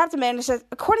Volt, which Captain Man says,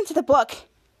 according to the book,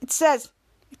 it says,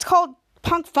 it's called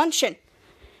Punk Function.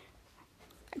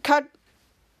 Cut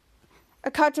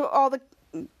to all the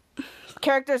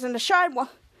characters in the shot,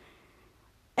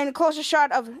 and a closer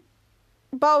shot of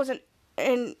Bose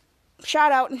and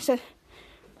shot out, and he said,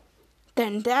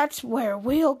 then that's where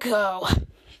we'll go.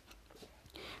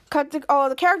 Cut to all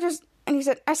the characters, and he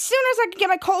said, as soon as I can get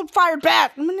my cold-fired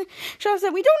bath. Shadow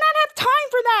said, we do not have time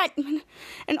for that.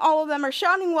 And all of them are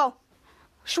shouting. Well,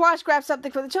 Schwoz grabs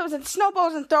something for the children and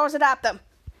snowballs and throws it at them.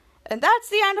 And that's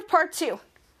the end of part 2.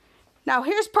 Now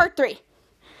here's part 3.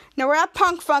 Now we're at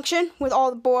Punk Function with all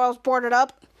the boils boarded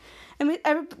up, and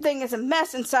everything is a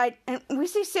mess inside. And we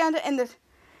see Santa in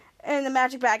the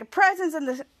magic bag of presents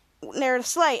and near the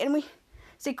sleigh, and we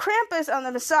see Krampus on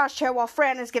the massage chair while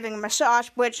Fran is giving a massage,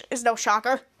 which is no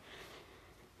shocker.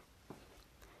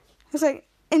 It's like,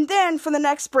 and then for the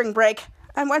next spring break,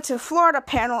 I went to Florida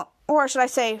panel, or should I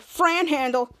say, Fran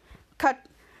handle, cut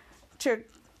to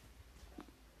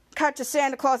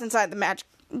Santa Claus inside the magic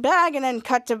bag, and then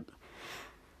cut to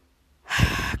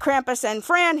Krampus and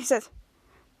Fran. He says,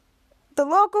 the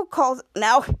local calls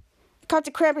now. Cut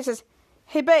to Krampus, says,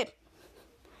 hey babe,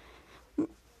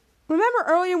 remember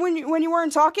earlier when you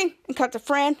weren't talking? And cut to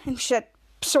Fran, and she said,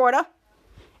 sorta.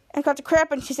 And cut to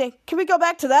Krampus, and she said, can we go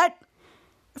back to that?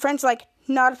 Fran's like,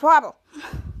 not a problem.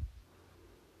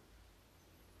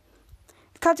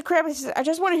 Cut to Krampus, he says, I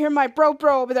just want to hear my bro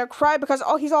over there cry because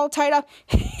he's all tied up.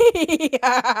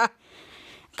 Yeah.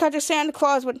 Cut to Santa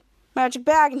Claus with magic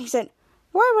bag, and he said,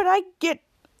 why would I get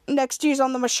next to you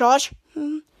on the massage?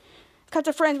 Cut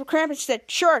to Friends with Krampus, he said,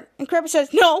 sure. And Krampus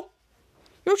says, no.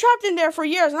 You were trapped in there for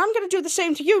years, and I'm going to do the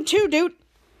same to you too, dude.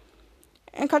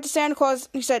 And cut to Santa Claus,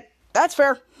 and he said, that's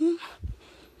fair.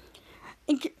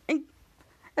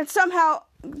 And somehow,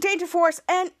 Danger Force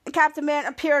and Captain Man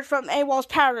appeared from AWOL's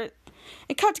power.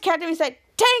 And cut to Captain Man, he said,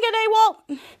 dang it,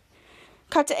 AWOL!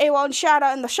 Cut to AWOL and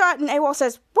Shadow in the shot, and AWOL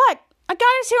says, what? I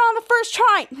got us here on the first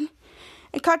try.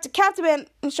 And cut to Captain Man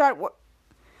and shot,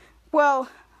 well,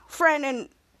 Fran and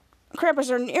Krampus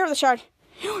are near the shot.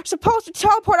 You were supposed to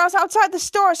teleport us outside the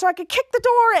store so I could kick the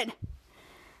door in.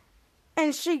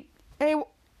 And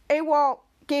AWOL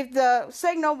gave the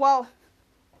signal,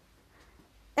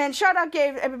 and Shadow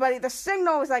gave everybody the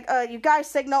signal. It was like, you guys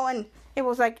signal, and it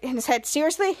was like in his head,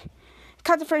 seriously?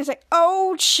 Cut to Fran, he's like,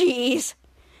 oh, jeez.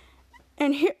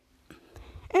 And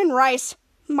Rice,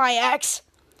 my ex,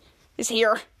 is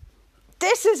here.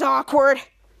 This is awkward.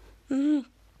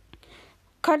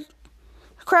 Cut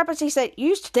Krampus, he said, you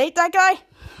used to date that guy?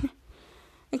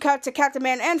 And cut to Captain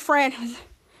Man and Fran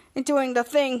and doing the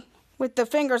thing with the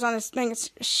fingers on his fingers.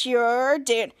 Sure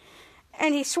did.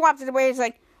 And he swapped it away. He's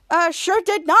like, sure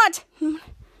did not.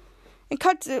 And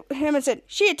cut to him and said,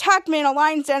 she attacked me in a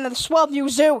lion's den of the Swellview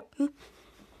Zoo. And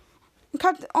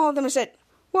cut to all of them and said,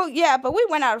 well, yeah, but we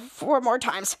went out 4 more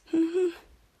times.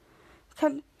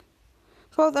 Cut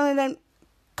both of them, and then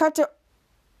cut to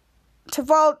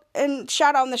Volt and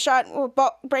Shadow in the shot.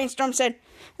 Brainstorm said,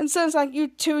 and sounds like you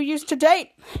two used to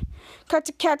date. Cut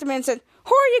to Captain Man and said,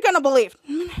 who are you going to believe?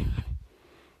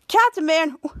 Captain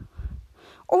Man,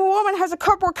 a woman has a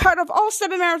cardboard cut of all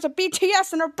 7 members of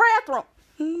BTS in her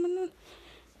bathroom.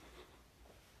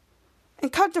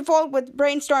 And cut to Volt with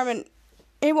Brainstorm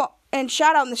and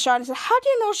Shadow in the shot and said, how do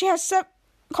you know she has 7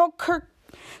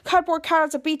 cardboard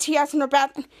cutouts of BTS in her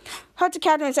bathroom? Cut to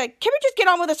Captain Man and said, can we just get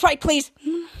on with this fight, please?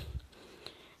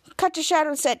 Cut to Shadow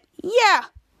and said, yeah,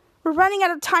 we're running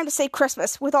out of time to save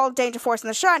Christmas with all Danger Force in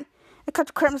the shot. And cut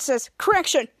to Krampus and says,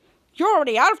 correction, you're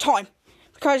already out of time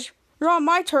because you're on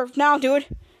my turf now, dude.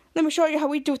 Let me show you how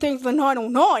we do things in the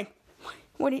 909.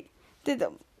 When he did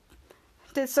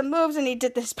some moves and he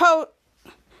did this pose.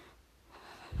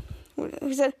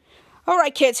 He said, all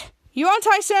right, kids, you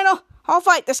untie Santa, I'll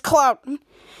fight this cloud.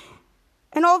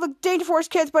 And all the Danger Force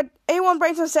kids, but A1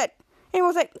 Brainstorm said, And he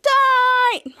was like,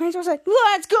 die! And he was like,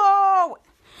 let's go!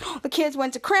 The kids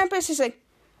went to Krampus. He's like,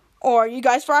 or you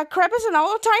guys fought Krampus and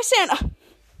I'll tie Santa.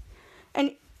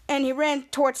 And he ran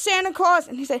towards Santa Claus,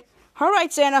 and he said, all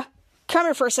right, Santa, come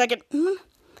here for a second.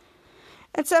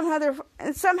 And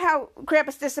somehow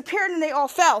Krampus disappeared, and they all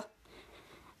fell.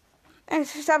 And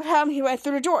somehow he went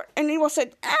through the door, and he all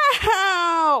said,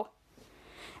 ow!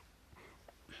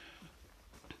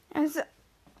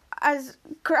 As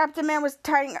Captain Man was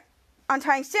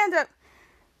untying Santa,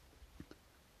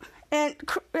 and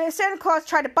Santa Claus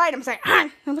tried to bite him. He's like, ah!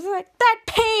 And was like, that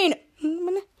pain!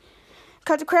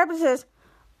 Cut to Krampus says,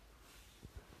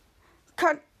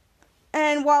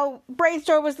 and while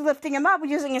Brainstorm was lifting him up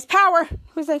using his power, he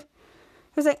was like,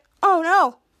 oh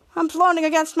no, I'm floating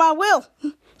against my will.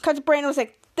 Cut to Brainstorm was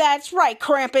like, that's right,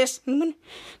 Krampus.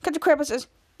 Cut to Krampus says,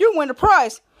 you win a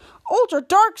prize. Ultra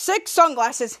dark 6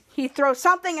 sunglasses. He throws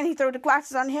something, and he threw the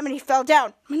glasses on him, and he fell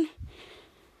down. And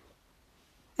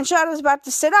Shadow's about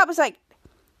to sit up. It's like,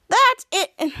 that's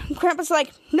it. And Krampus is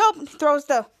like, nope. He throws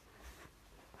the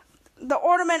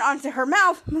ornament onto her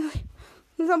mouth.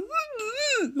 He's like,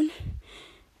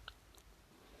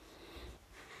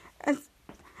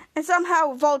 and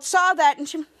somehow Volt saw that,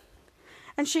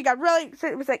 and she got really.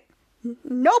 It was like,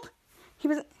 nope. He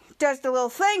does the little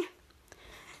thing,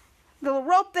 the little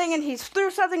rope thing, and he threw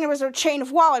something. It was a chain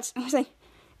of wallets. And I was like,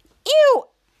 ew,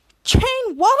 chain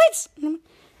wallets.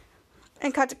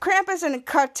 And cut to Krampus, and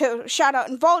cut to Shadow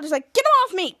and Volt. He's like, get him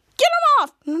off me! Get him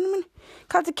off!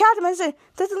 Cut to Captain and said,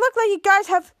 does it look like you guys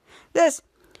have this?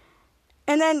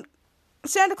 And then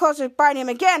Santa Claus was biting him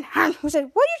again. He said,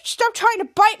 will you stop trying to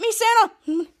bite me,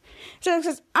 Santa? Santa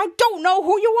says, I don't know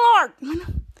who you are.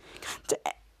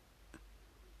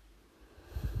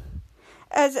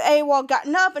 As AWOL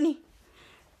gotten up, and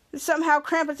somehow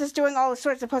Krampus is doing all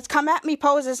sorts of come at me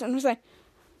poses, and he's like,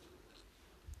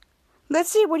 let's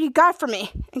see what you got for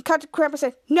me. And cut to Krampus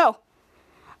said, no,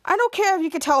 I don't care if you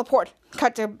can teleport.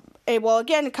 Cut to AWOL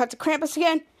again, and cut to Krampus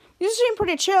again. You seem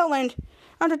pretty chill, and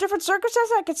under different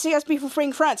circumstances, I could see us be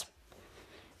freeing friends.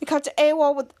 And cut to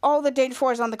AWOL with all the Data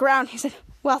Force on the ground. He said,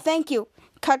 well, thank you.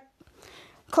 Cut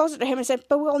closer to him and said,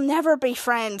 but we'll never be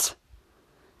friends.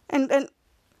 And then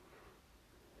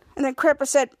Krampus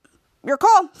said, your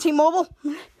call, T-Mobile.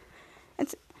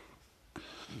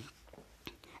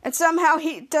 And somehow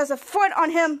he does a foot on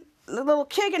him, the little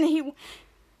kick, and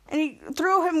he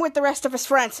threw him with the rest of his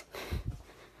friends.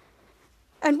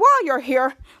 And while you're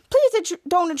here, please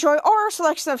don't enjoy our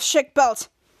selection of chic belts.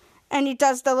 And he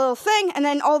does the little thing, and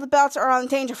then all the belts are on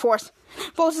Danger Force.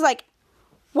 Bolt is like,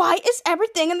 why is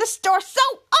everything in the store so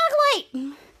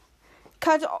ugly?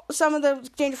 Cut some of the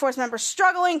Danger Force members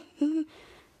struggling.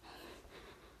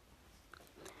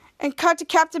 And cut to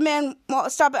Captain Man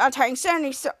stop untying Santa,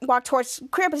 and he walked towards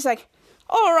Krampus. He's like,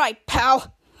 all right,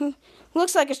 pal.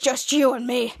 Looks like it's just you and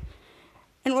me.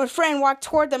 And when Fran walked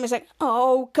toward them, he's like,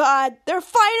 oh, God, they're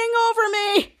fighting over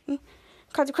me.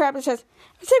 Cut to Krampus says,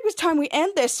 I think it's time we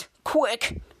end this.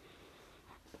 Quick.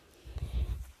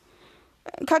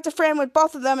 And cut to Fran with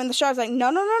both of them, and the show's like,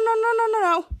 no.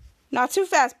 Not too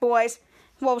fast, boys.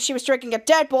 Well, she was drinking a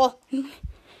Dead Bull.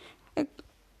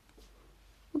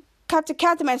 Cut to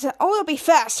Captain Man and said, oh, it'll be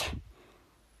fast.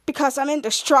 Because I'm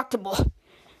indestructible.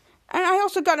 And I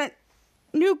also got a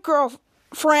new girl,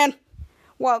 Fran.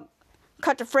 Well,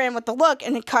 cut to Fran with the look,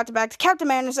 and then cut back to Captain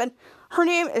Man and said, her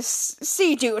name is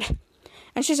Sea Dude.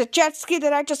 And she's a jet ski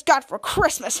that I just got for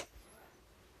Christmas.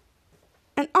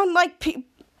 And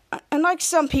unlike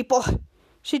some people,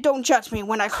 she don't judge me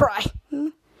when I cry.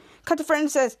 Cut to Fran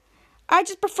and says, I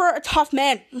just prefer a tough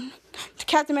man. The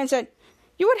Captain Man said,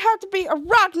 you would have to be a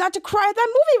rock not to cry at that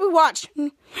movie we watched.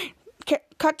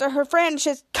 Cut to her friend and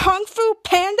says, Kung Fu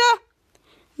Panda?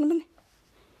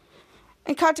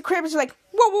 And cut to Krampus is like,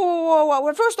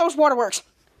 whoa. First those waterworks.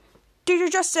 Did you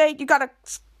just say you got a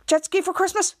jet ski for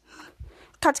Christmas?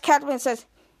 Cut to Captain and says,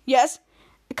 yes.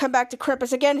 And come back to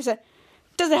Krampus again. He said,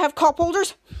 does it have cup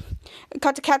holders? And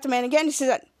cut to Captain Man again. He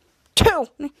says, 2.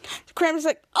 Krampus is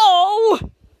like, oh.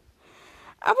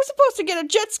 I was supposed to get a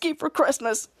jet ski for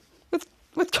Christmas.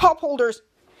 With cup holders.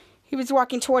 He was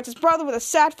walking towards his brother with a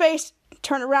sad face.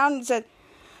 Turned around and said,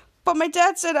 but my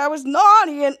dad said I was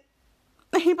naughty, and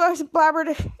he blabbered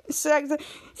and said,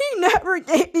 he never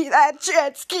gave me that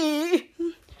jet ski.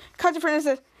 Cut to Fran and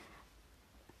said,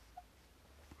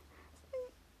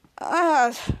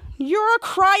 you're a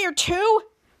crier too?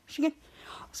 She gave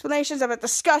explanations of a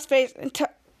disgust face, and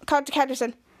cut to Captain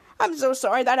said, I'm so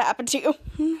sorry that happened to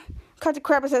you. Cut to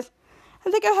Krampus says, I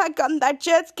think I had gotten that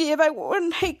jet ski if I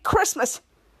wouldn't hate Christmas.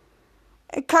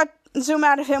 And zoom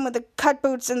out of him with the cut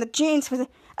boots and the jeans.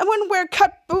 I wouldn't wear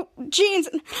cut boot jeans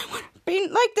and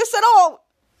being like this at all.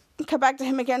 Cut back to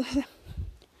him again.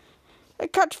 I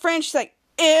cut to Fran. She's like,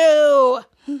 ew.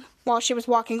 While she was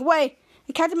walking away,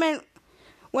 the Captain Man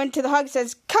went to the hug and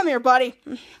says, come here, buddy.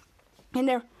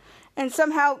 And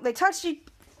somehow they touched each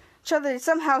other.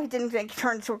 Somehow he didn't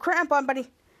turn into a crampon, but he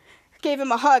gave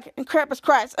him a hug. And Krampus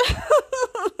cries.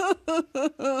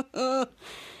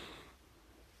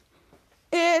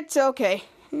 It's okay.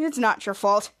 It's not your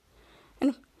fault.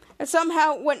 And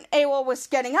somehow when AWOL was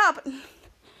getting up,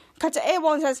 cut to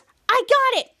AWOL and says, I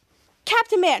got it!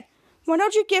 Captain Man, why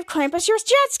don't you give Krampus your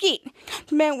jet ski?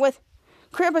 The man with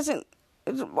Krampus and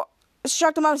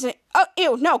struck him up and said, oh,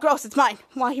 ew, no, gross, it's mine.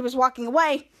 While he was walking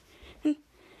away. And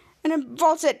then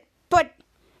Volt said, but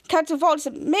cut to Volt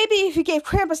said, maybe if you gave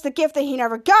Krampus the gift that he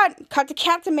never got. Cut to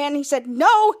Captain Man and he said,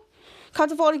 no. Cut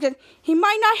to Volt and said, he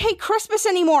might not hate Christmas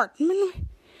anymore.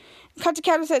 Cut to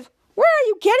Captain said, where are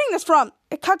you getting this from?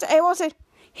 It cut to AWOL and said,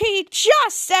 he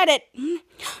just said it.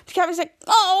 The Captain said,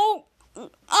 oh.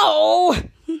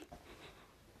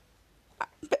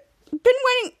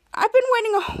 I've been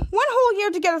waiting one whole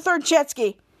year to get a third jet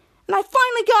ski, and I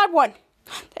finally got one.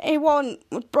 The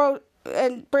AWOL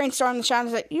and Brainstorm in the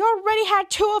shadows said, you already had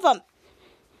 2 of them.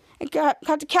 And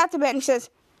cut to Captain Man and he says,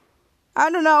 I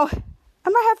don't know. I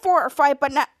might have 4 or 5,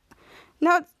 but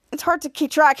now it's hard to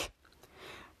keep track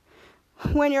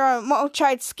when you're on a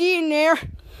MouseTrapped skiing there.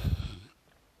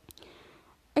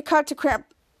 I cut to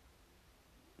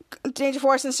Danger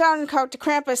Force and Sound and cut to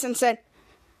Krampus and said,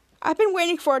 I've been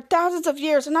waiting for thousands of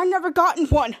years and I've never gotten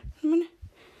one.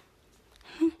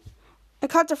 I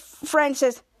cut to Fran and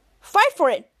says, fight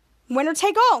for it. Winner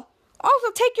take all.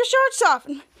 Also take your shirts off.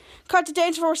 And cut to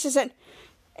Danger Force and said,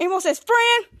 AWOL says,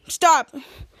 Fran, stop.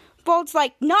 Bolt's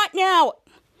like, not now.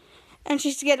 And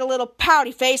she's get a little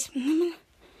pouty face. And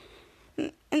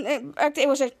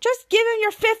AWOL said, just give him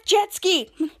your 5th jet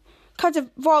ski. Cut to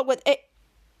Volt with a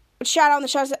shadow on the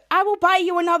shadow. Said, I will buy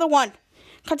you another one.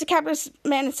 Cut to Captain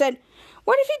Man and said,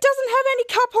 what if he doesn't have any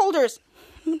cup holders?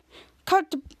 Cut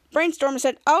to Brainstorm and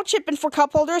said, I'll chip in for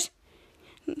cup holders.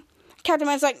 Captain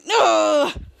Man's like,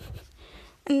 no.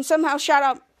 And somehow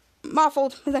Shadow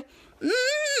muffled. He's like,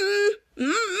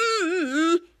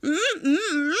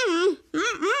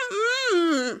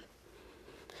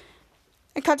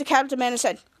 And cut to Captain Man and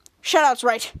said, Shadow's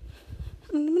right.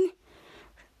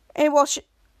 AWOL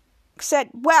said,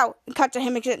 wow. And cut to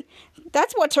him and said,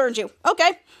 that's what turned you.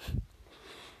 Okay.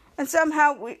 And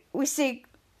somehow we see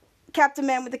Captain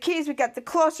Man with the keys. We got the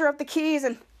closer of the keys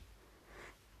and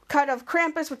cut of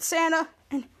Krampus with Santa.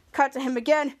 And cut to him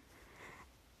again.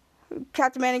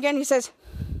 Captain Man again. He says,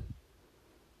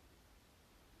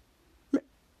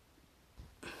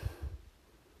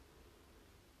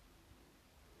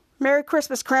 Merry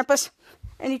Christmas, Krampus.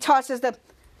 And he tosses the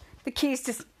keys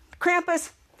to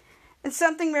Krampus. And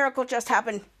something miracle just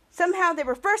happened. Somehow they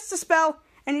reversed the spell,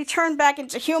 and he turned back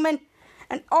into human,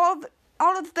 and all of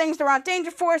the things around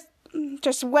Danger Force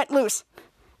just went loose,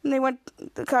 and they went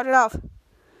to cut it off.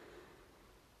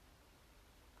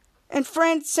 And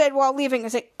Fran said while leaving, I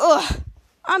said, ugh,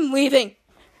 I'm leaving.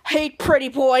 Hate pretty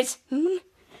boys.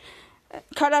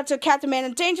 Cut out to Captain Man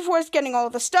and Danger Force getting all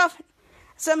of the stuff.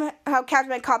 Somehow Captain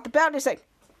Man caught the belt. He's like,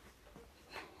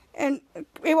 and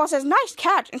AWOL says, nice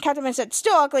catch. And Captain Man said,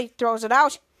 still ugly, throws it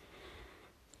out.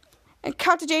 And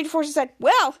cut to Danger Force and said,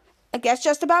 well, I guess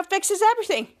just about fixes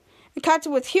everything. And cut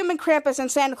to with human Krampus and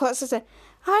Santa Claus and said,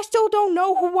 I still don't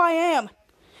know who I am.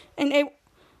 And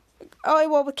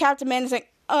AWOL with Captain Man is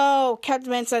like, oh,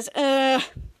 Captain Man says, And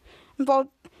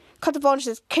cut to Volt and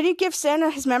says, can you give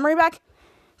Santa his memory back?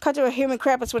 Cut to a human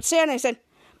Krampus with Santa and said,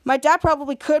 my dad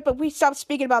probably could, but we stopped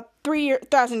speaking about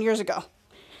 3,000 years ago.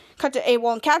 Cut to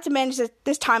AWOL and Captain Man says,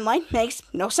 this timeline makes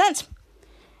no sense.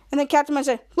 And then Captain Man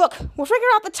said, look, we'll figure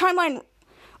out the timeline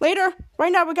later.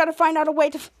 Right now we gotta find out a way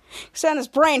to Santa's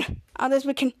brain. Unless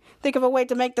we can think of a way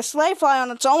to make the sleigh fly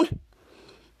on its own.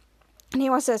 And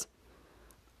AWOL says,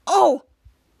 oh,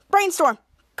 Brainstorm,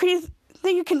 could you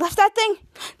think you can lift that thing?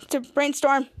 To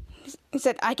Brainstorm, he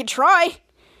said, I can try.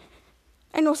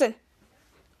 And AWOL said,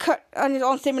 cut on his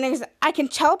own statement, he said, I can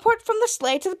teleport from the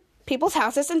sleigh to the people's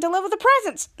houses and deliver the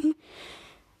presents.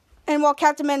 And while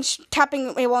Captain Man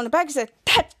tapping AWOL on the back, he said,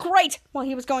 that's great, while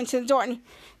he was going to the door, and he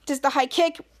does the high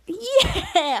kick.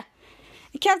 Yeah!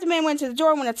 And Captain Man went to the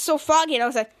door when it's so foggy, and I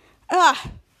was like,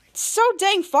 it's so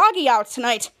dang foggy out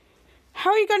tonight.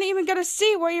 How are you even gonna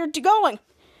see where you're going?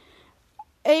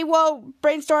 AWOL,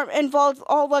 Brainstorm, and Volt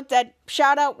all looked at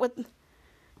Shout Out with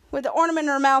the ornament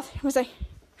in her mouth. He was like,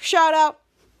 Shout Out,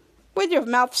 with your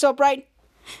mouth so bright.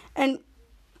 And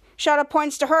Shout Out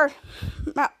points to her,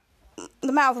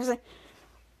 the mouth. He's like,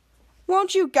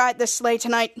 won't you guide this sleigh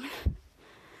tonight?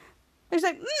 He's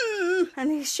like,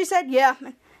 and she said, yeah.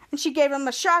 And she gave him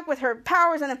a shock with her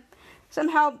powers, and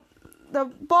somehow the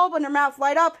bulb in her mouth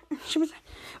light up. She was,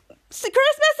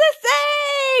 Christmas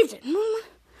is saved!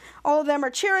 All of them are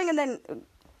cheering, and then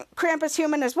Krampus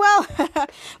human as well.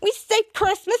 We saved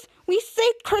Christmas! We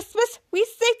saved Christmas! We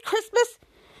saved Christmas!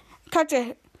 Cut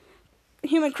to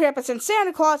human Krampus and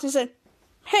Santa Claus and said,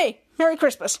 hey, Merry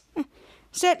Christmas.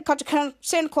 Cut to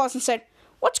Santa Claus and said,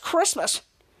 what's Christmas?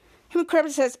 Human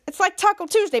Krampus says, it's like Taco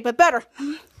Tuesday, but better.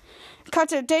 Cut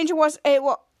to Danger was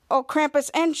Krampus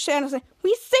and Santa said,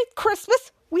 we saved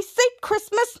Christmas! We saved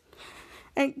Christmas!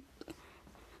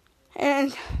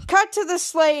 And cut to the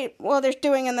sleigh while they're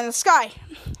doing in the sky.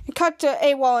 And cut to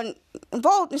AWOL and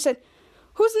Volt and said,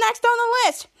 who's next on the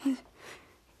list?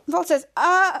 Volt says,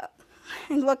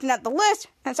 and looking at the list,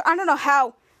 and so I don't know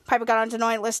how Piper got onto the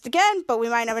annoying list again, but we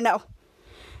might never know.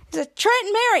 He said, Trent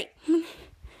and Mary. And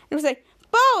he was like,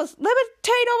 Bose,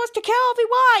 Limitato was to KLV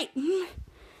White.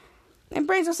 And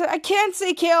Brainstorm said, I can't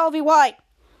see KLV White.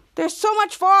 There's so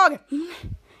much fog.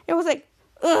 It was like,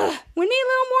 ugh, we need a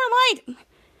little more light.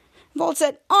 Volt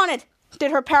said, on it.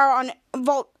 Did her power on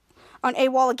Volt on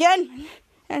AWOL again,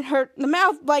 and the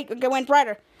mouth light went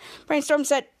brighter. Brainstorm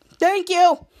said, thank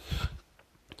you.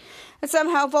 And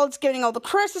somehow Volt's giving all the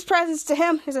Christmas presents to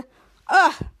him. He said,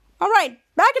 all right,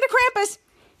 back into Krampus.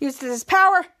 Uses his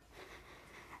power.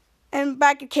 And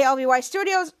back at KLVY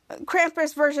Studios,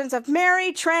 Krampus versions of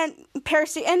Mary, Trent,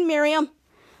 Percy, and Miriam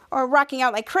are rocking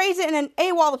out like crazy, and then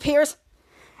AWOL appears.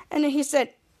 And then he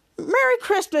said, Merry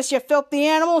Christmas, you filthy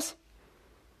animals.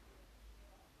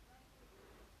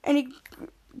 And he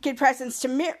gave presents to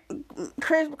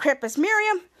Krampus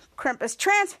Miriam, Krampus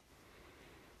Trent,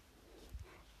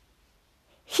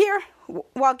 here,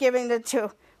 while giving it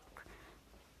to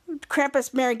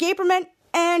Krampus Mary Gaberman,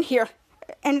 and here,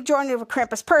 and joining with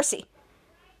Krampus Percy.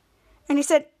 And he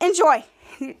said, enjoy.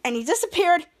 And he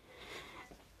disappeared.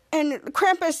 And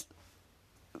Krampus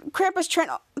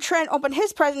Trent opened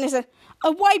his present and he said,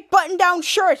 a white button-down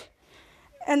shirt.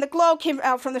 And the glow came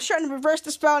out from the shirt and reversed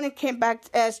the spell, and it came back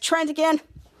as Trent again.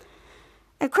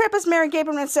 And Krampus Mary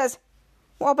Gaberman says,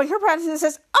 opened her present and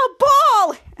says, a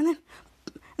ball! And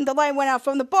the light went out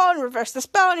from the ball and reversed the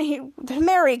spell, and he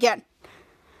Mary again.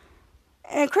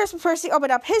 And Krampus Percy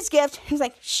opened up his gift. He's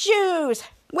like, shoes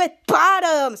with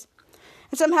bottoms.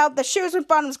 And somehow the shoes with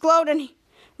bottoms glowed, and he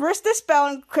reversed the spell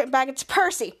and went back into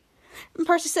Percy. And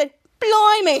Percy said,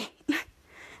 blimey.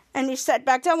 And he sat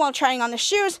back down while trying on the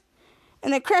shoes.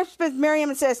 And then Krampus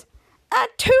Miriam says, a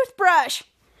toothbrush,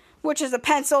 which is a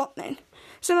pencil. And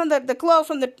some of the glow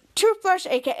from the toothbrush,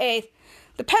 a.k.a.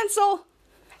 the pencil,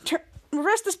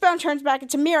 reversed the spell and turns back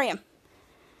into Miriam.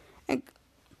 And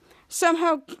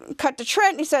somehow cut to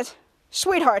Trent, and he says,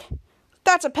 sweetheart,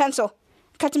 that's a pencil.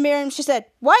 Cut to Miriam, she said,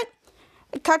 what?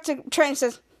 And cut to Trent, and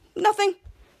says, nothing,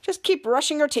 just keep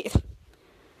brushing your teeth.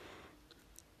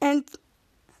 And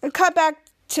cut back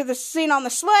to the scene on the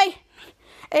sleigh.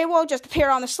 AWOL just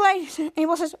appeared on the sleigh.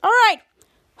 AWOL says, all right,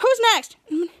 who's next?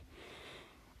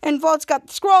 And Volt's got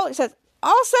the scroll. It says,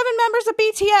 all 7 members of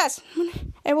BTS.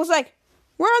 AWOL's like,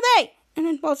 where are they? And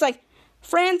then Volt's like,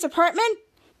 Fran's apartment?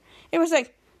 It was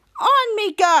like, on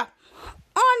Mika!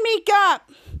 On Mika!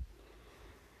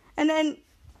 And then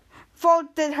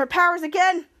Volt did her powers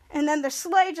again, and then the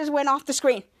sleigh just went off the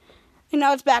screen. And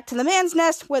now it's back to the man's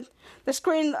nest with the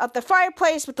screen of the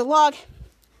fireplace with the log.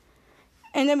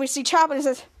 And then we see Chopper, and it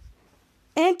says,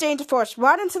 and Danger Force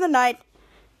right into the night,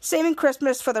 saving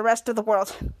Christmas for the rest of the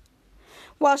world.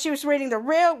 While she was reading the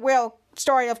real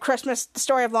story of Christmas, the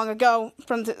story of long ago,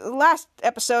 from the last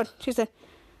episode, she said,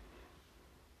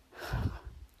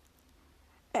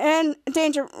 and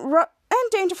Danger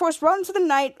Force run into the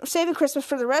night, saving Christmas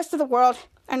for the rest of the world,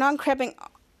 and uncrapping,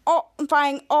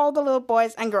 buying all the little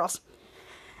boys and girls.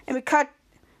 And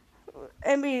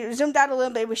we zoomed out a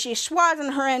little bit. We see Schwaz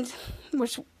on her end,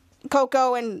 with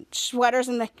Coco and sweaters,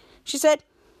 and she said,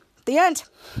 the end.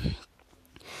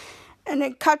 And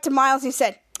it cut to Miles, and he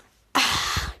said,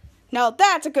 no,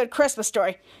 that's a good Christmas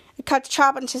story. It cut to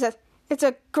Chopper, and she said, it's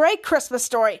a great Christmas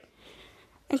story.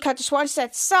 And cut to Schwaz, she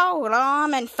said, so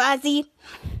warm and fuzzy.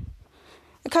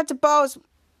 And cut to Bose,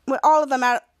 with all of them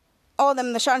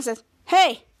in the shot, and says,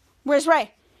 hey, where's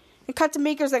Ray? And cut to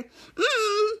Mika, was like,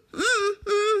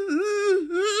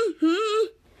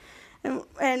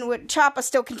 And with Chopper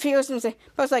still confused, and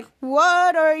I was like,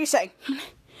 what are you saying?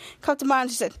 Cut to Miles,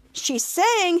 and she said, she's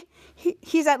saying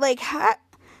he's at Lake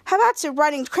Havasu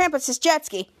riding Krampus' jet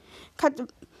ski. Cut to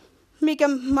Mika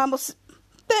mumbles,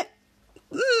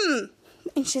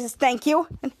 and she says, thank you.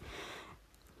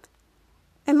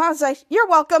 And Miles is like, you're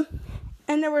welcome.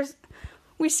 And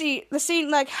we see the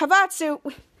scene like Havasu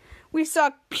we saw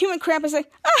human Krampus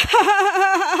like,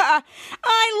 I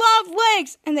love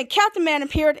legs. And then Captain Man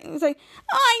appeared and was like,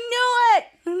 I knew it.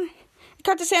 And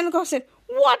got to Santa Claus and said,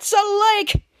 what's a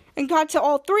leg? And got to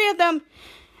all three of them.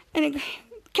 And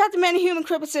Captain Man and human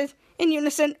Krampus said in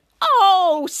unison,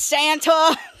 oh,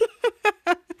 Santa.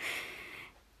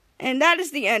 And that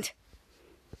is the end.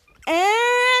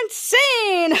 And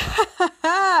scene.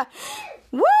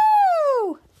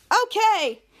 Woo!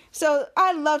 Okay. So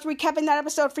I loved recapping that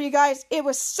episode for you guys. It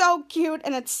was so cute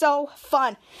and it's so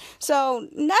fun. So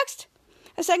next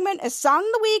segment is Song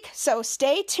of the Week. So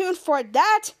stay tuned for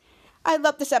that. I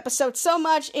love this episode so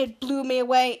much. It blew me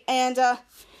away. And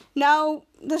now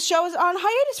the show is on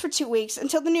hiatus for 2 weeks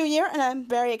until the new year. And I'm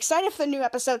very excited for the new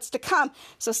episodes to come.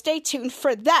 So stay tuned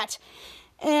for that.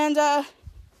 And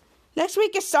next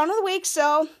week is Song of the Week.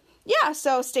 So yeah,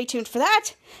 so stay tuned for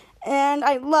that. And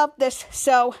I love this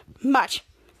so much.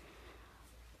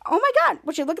 Oh my God,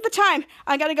 would you look at the time?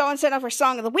 I gotta go and set up our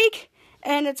Song of the Week.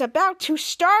 And it's about to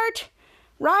start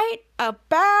right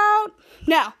about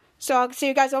now. So I'll see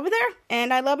you guys over there.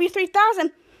 And I love you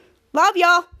 3000. Love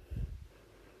y'all.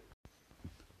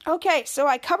 Okay, so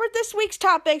I covered this week's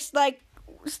topics like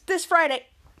this Friday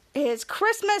is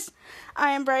Christmas. I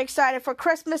am very excited for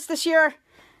Christmas this year.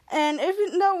 And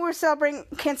even though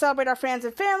can't celebrate our friends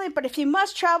and family, but if you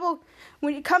must travel,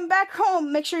 when you come back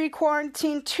home, make sure you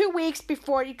quarantine 2 weeks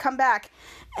before you come back.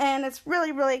 And it's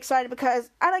really, really exciting because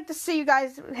I like to see you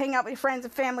guys hang out with your friends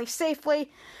and family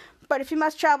safely. But if you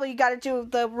must travel, you got to do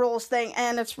the rules thing.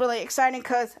 And it's really exciting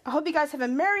because I hope you guys have a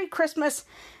Merry Christmas.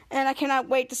 And I cannot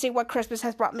wait to see what Christmas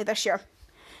has brought me this year.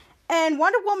 And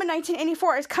Wonder Woman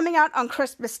 1984 is coming out on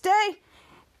Christmas Day.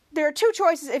 There are two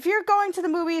choices. If you're going to the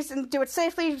movies and do it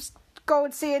safely, go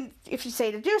and see it if you say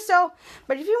to do so.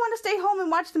 But if you want to stay home and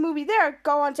watch the movie there,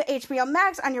 go on to HBO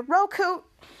Max on your Roku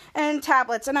and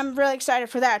tablets. And I'm really excited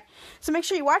for that. So make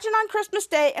sure you watch it on Christmas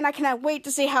Day, and I cannot wait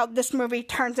to see how this movie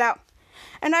turns out.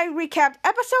 And I recapped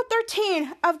episode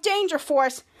 13 of Danger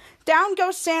Force, Down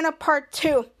Goes Santa Part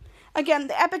 2. Again,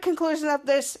 the epic conclusion of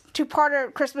this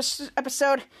two-parter Christmas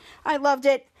episode. I loved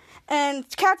it. And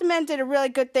Captain Man did a really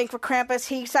good thing for Krampus.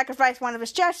 He sacrificed one of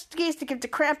his jet skis to give to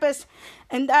Krampus.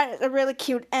 And that is a really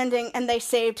cute ending. And they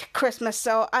saved Christmas.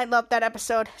 So I love that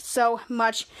episode so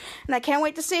much. And I can't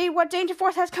wait to see what Danger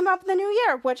Force has come up in the new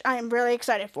year, which I am really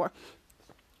excited for.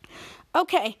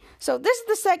 Okay, so this is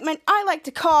the segment I like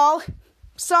to call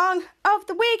Song of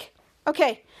the Week.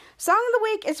 Okay, Song of the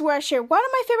Week is where I share one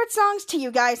of my favorite songs to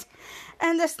you guys.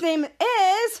 And this name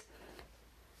is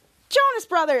Jonas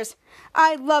Brothers.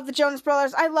 I love the Jonas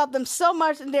Brothers. I love them so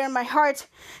much, and they're in my heart.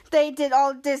 They did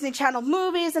all Disney Channel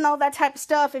movies and all that type of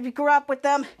stuff if you grew up with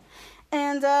them.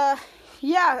 And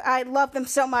yeah, I love them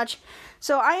so much.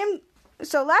 So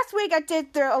last week I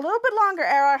did their a little bit longer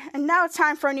era, and now it's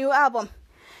time for a new album.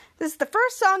 This is the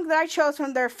first song that I chose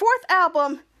from their fourth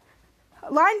album,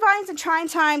 Line Vines and Trying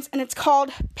Times, and it's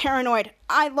called Paranoid.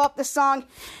 I love this song,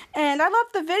 and I love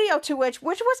the video to which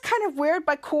was kind of weird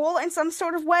but cool in some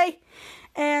sort of way.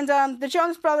 And the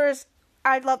Jonas Brothers,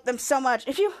 I love them so much.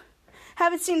 If you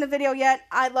haven't seen the video yet,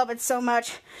 I love it so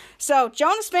much. So,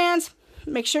 Jonas fans,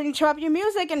 make sure you turn up your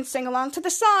music and sing along to the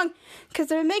song, because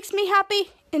if it makes me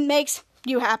happy, it makes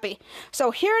you happy.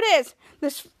 So here it is.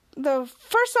 The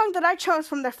first song that I chose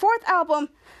from their fourth album,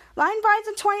 Line Vines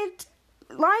and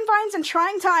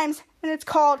Trying Times, and it's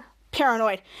called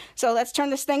Paranoid. So let's turn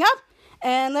this thing up,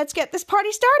 and let's get this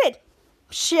party started,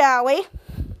 shall we?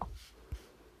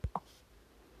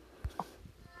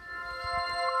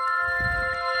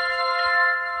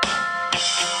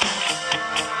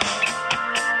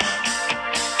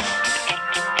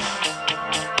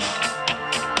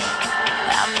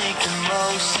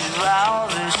 All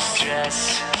the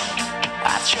stress,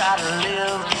 I try to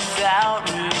live without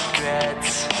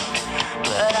regrets,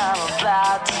 but I'm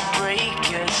about to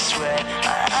break a sweat.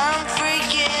 I'm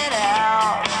freaking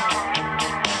out.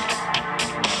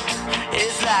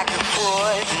 It's like a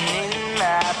poison in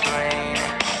my brain.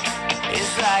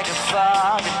 It's like a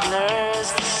fog that blurs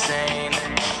the same.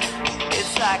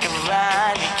 It's like a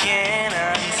vine you can't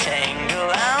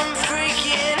untangle. I'm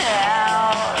freaking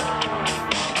out.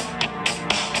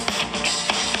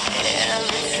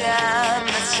 Time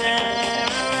I turn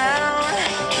around,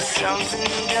 something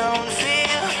don't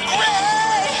feel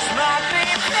right. Might be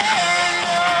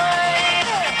paranoid.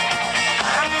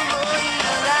 I'm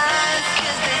borderline,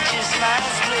 'cause they just might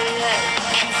split.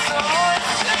 Conform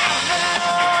to the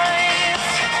noise.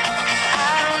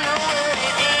 I don't know what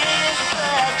it is, but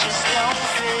I just don't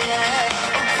feel it.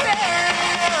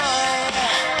 Paranoid.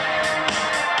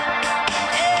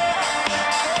 Yeah.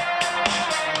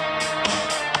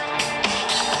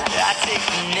 I take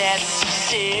the nets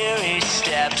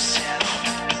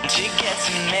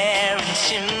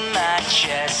to my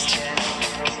chest.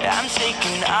 I'm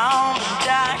taking all the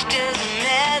doctor's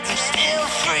meds, I'm still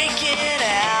freaking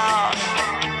out.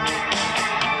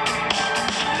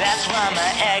 That's why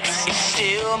my ex is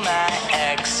still my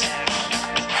ex.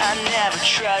 I never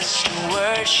trust a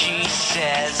word she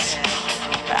says.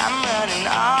 I'm running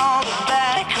all the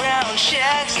background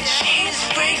checks and she's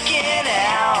freaking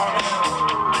out.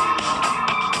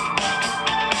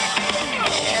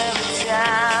 Every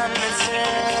time I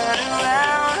turn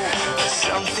around,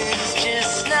 something's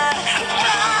just not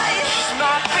right. This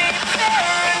might be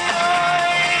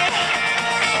paranoid.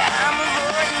 I'm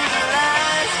avoiding the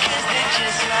lines 'cause they're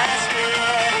just not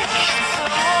split.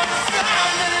 Someone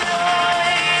sound the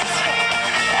noise.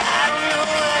 I don't know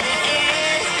what it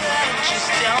is, but it just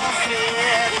don't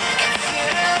fit.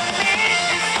 Consider me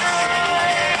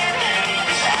destroyed.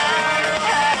 I don't know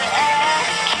how to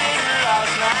act, kid,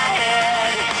 lost my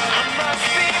head. I must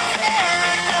be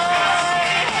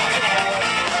paranoid.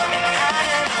 I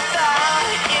never thought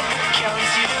it would come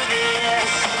to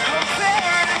this. I'm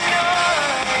paranoid.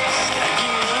 Stuck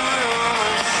in a room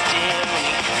with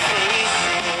staring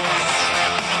faces.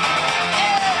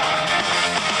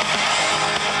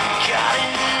 Caught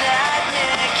in a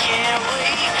nightmare, can't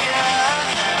wake up.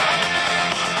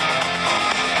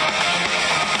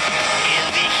 If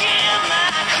you hear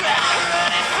my cry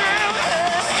running through the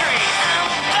street, I'm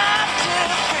about to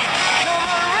freak. Come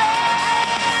and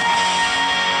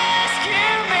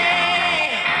rescue me.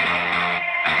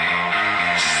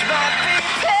 Just might be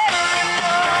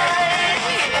paranoid.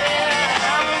 Yeah,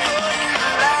 I'm avoiding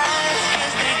the lines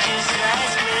 'cause they're just not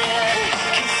split.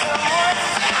 Can someone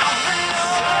stop the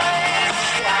noise?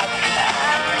 I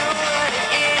don't know what it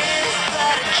is,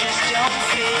 but it just don't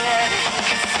fit.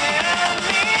 Consider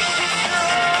me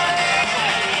destroyed.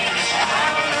 I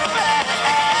don't know how to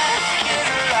act, kid,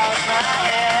 lost my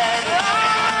head. I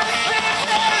must be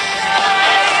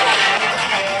paranoid.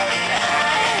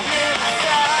 I never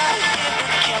thought it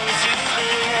would come to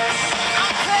this.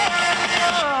 I'm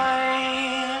paranoid.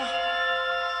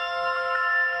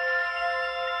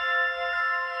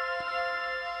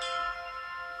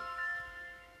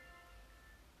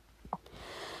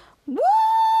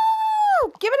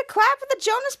 Woo! Give it a clap for the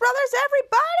Jonas Brothers,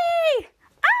 everybody!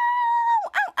 Ow!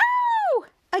 Ow! Ow!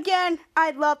 Again,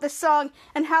 I love this song,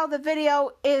 and how the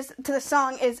video is to the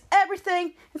song is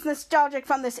everything. It's nostalgic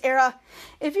from this era.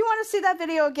 If you want to see that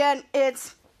video again,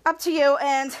 it's up to you,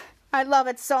 and I love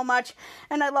it so much,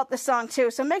 and I love the song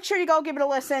too. So make sure you go give it a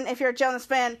listen if you're a Jonas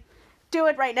fan. Do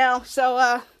it right now.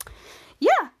 So,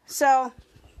 yeah. So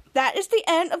that is the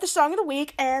end of the Song of the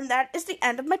Week, and that is the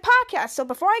end of my podcast. So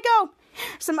before I go,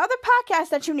 some other podcasts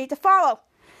that you need to follow.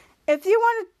 If you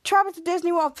want to travel to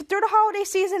Disney World through the holiday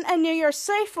season and New Year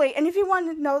safely, and if you want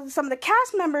to know some of the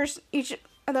cast members, each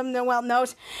of them Noelle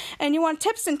knows, and you want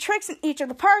tips and tricks in each of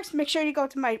the parks, make sure you go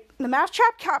to the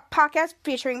MouseTrapped podcast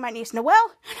featuring my niece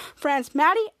Noelle, friends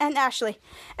Maddie and Ashley.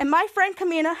 And my friend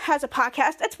Kemina has a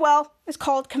podcast as well. It's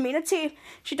called KeminaT.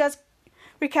 She does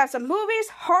recaps of movies,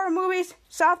 horror movies,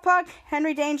 South Park,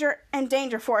 Henry Danger, and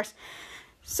Danger Force.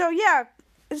 So yeah,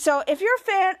 so if you're a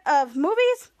fan of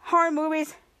movies, horror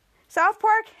movies, South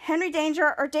Park, Henry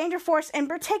Danger, or Danger Force in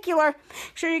particular,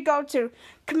 make sure you go to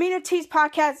KeminaT's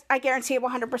podcast. I guarantee it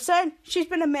 100%. She's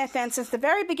been a man fan since the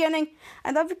very beginning.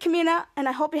 I love you, Kemina, and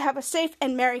I hope you have a safe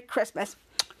and Merry Christmas.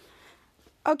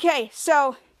 Okay,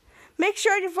 so make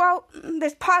sure you follow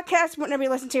this podcast whenever you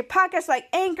listen to your podcast, like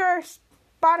Anchor,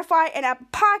 Spotify, and Apple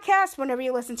Podcasts whenever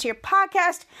you listen to your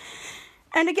podcast.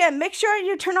 And again, make sure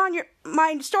you turn on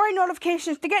my story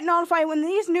notifications to get notified when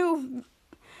these new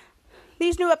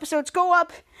episodes go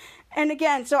up. And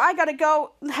again, so I gotta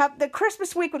go have the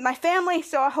Christmas week with my family,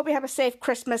 so I hope you have a safe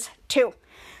Christmas too.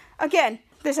 Again,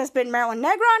 this has been Marilyn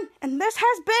Negron, and this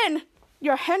has been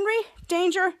your Henry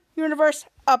Danger Universe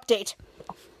update.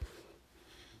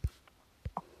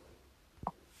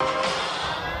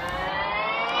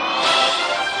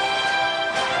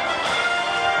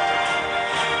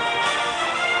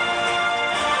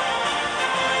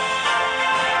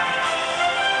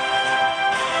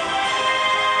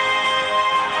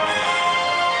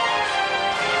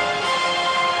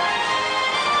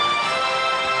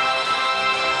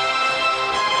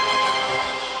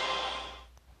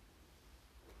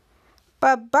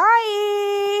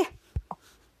 Bye-bye.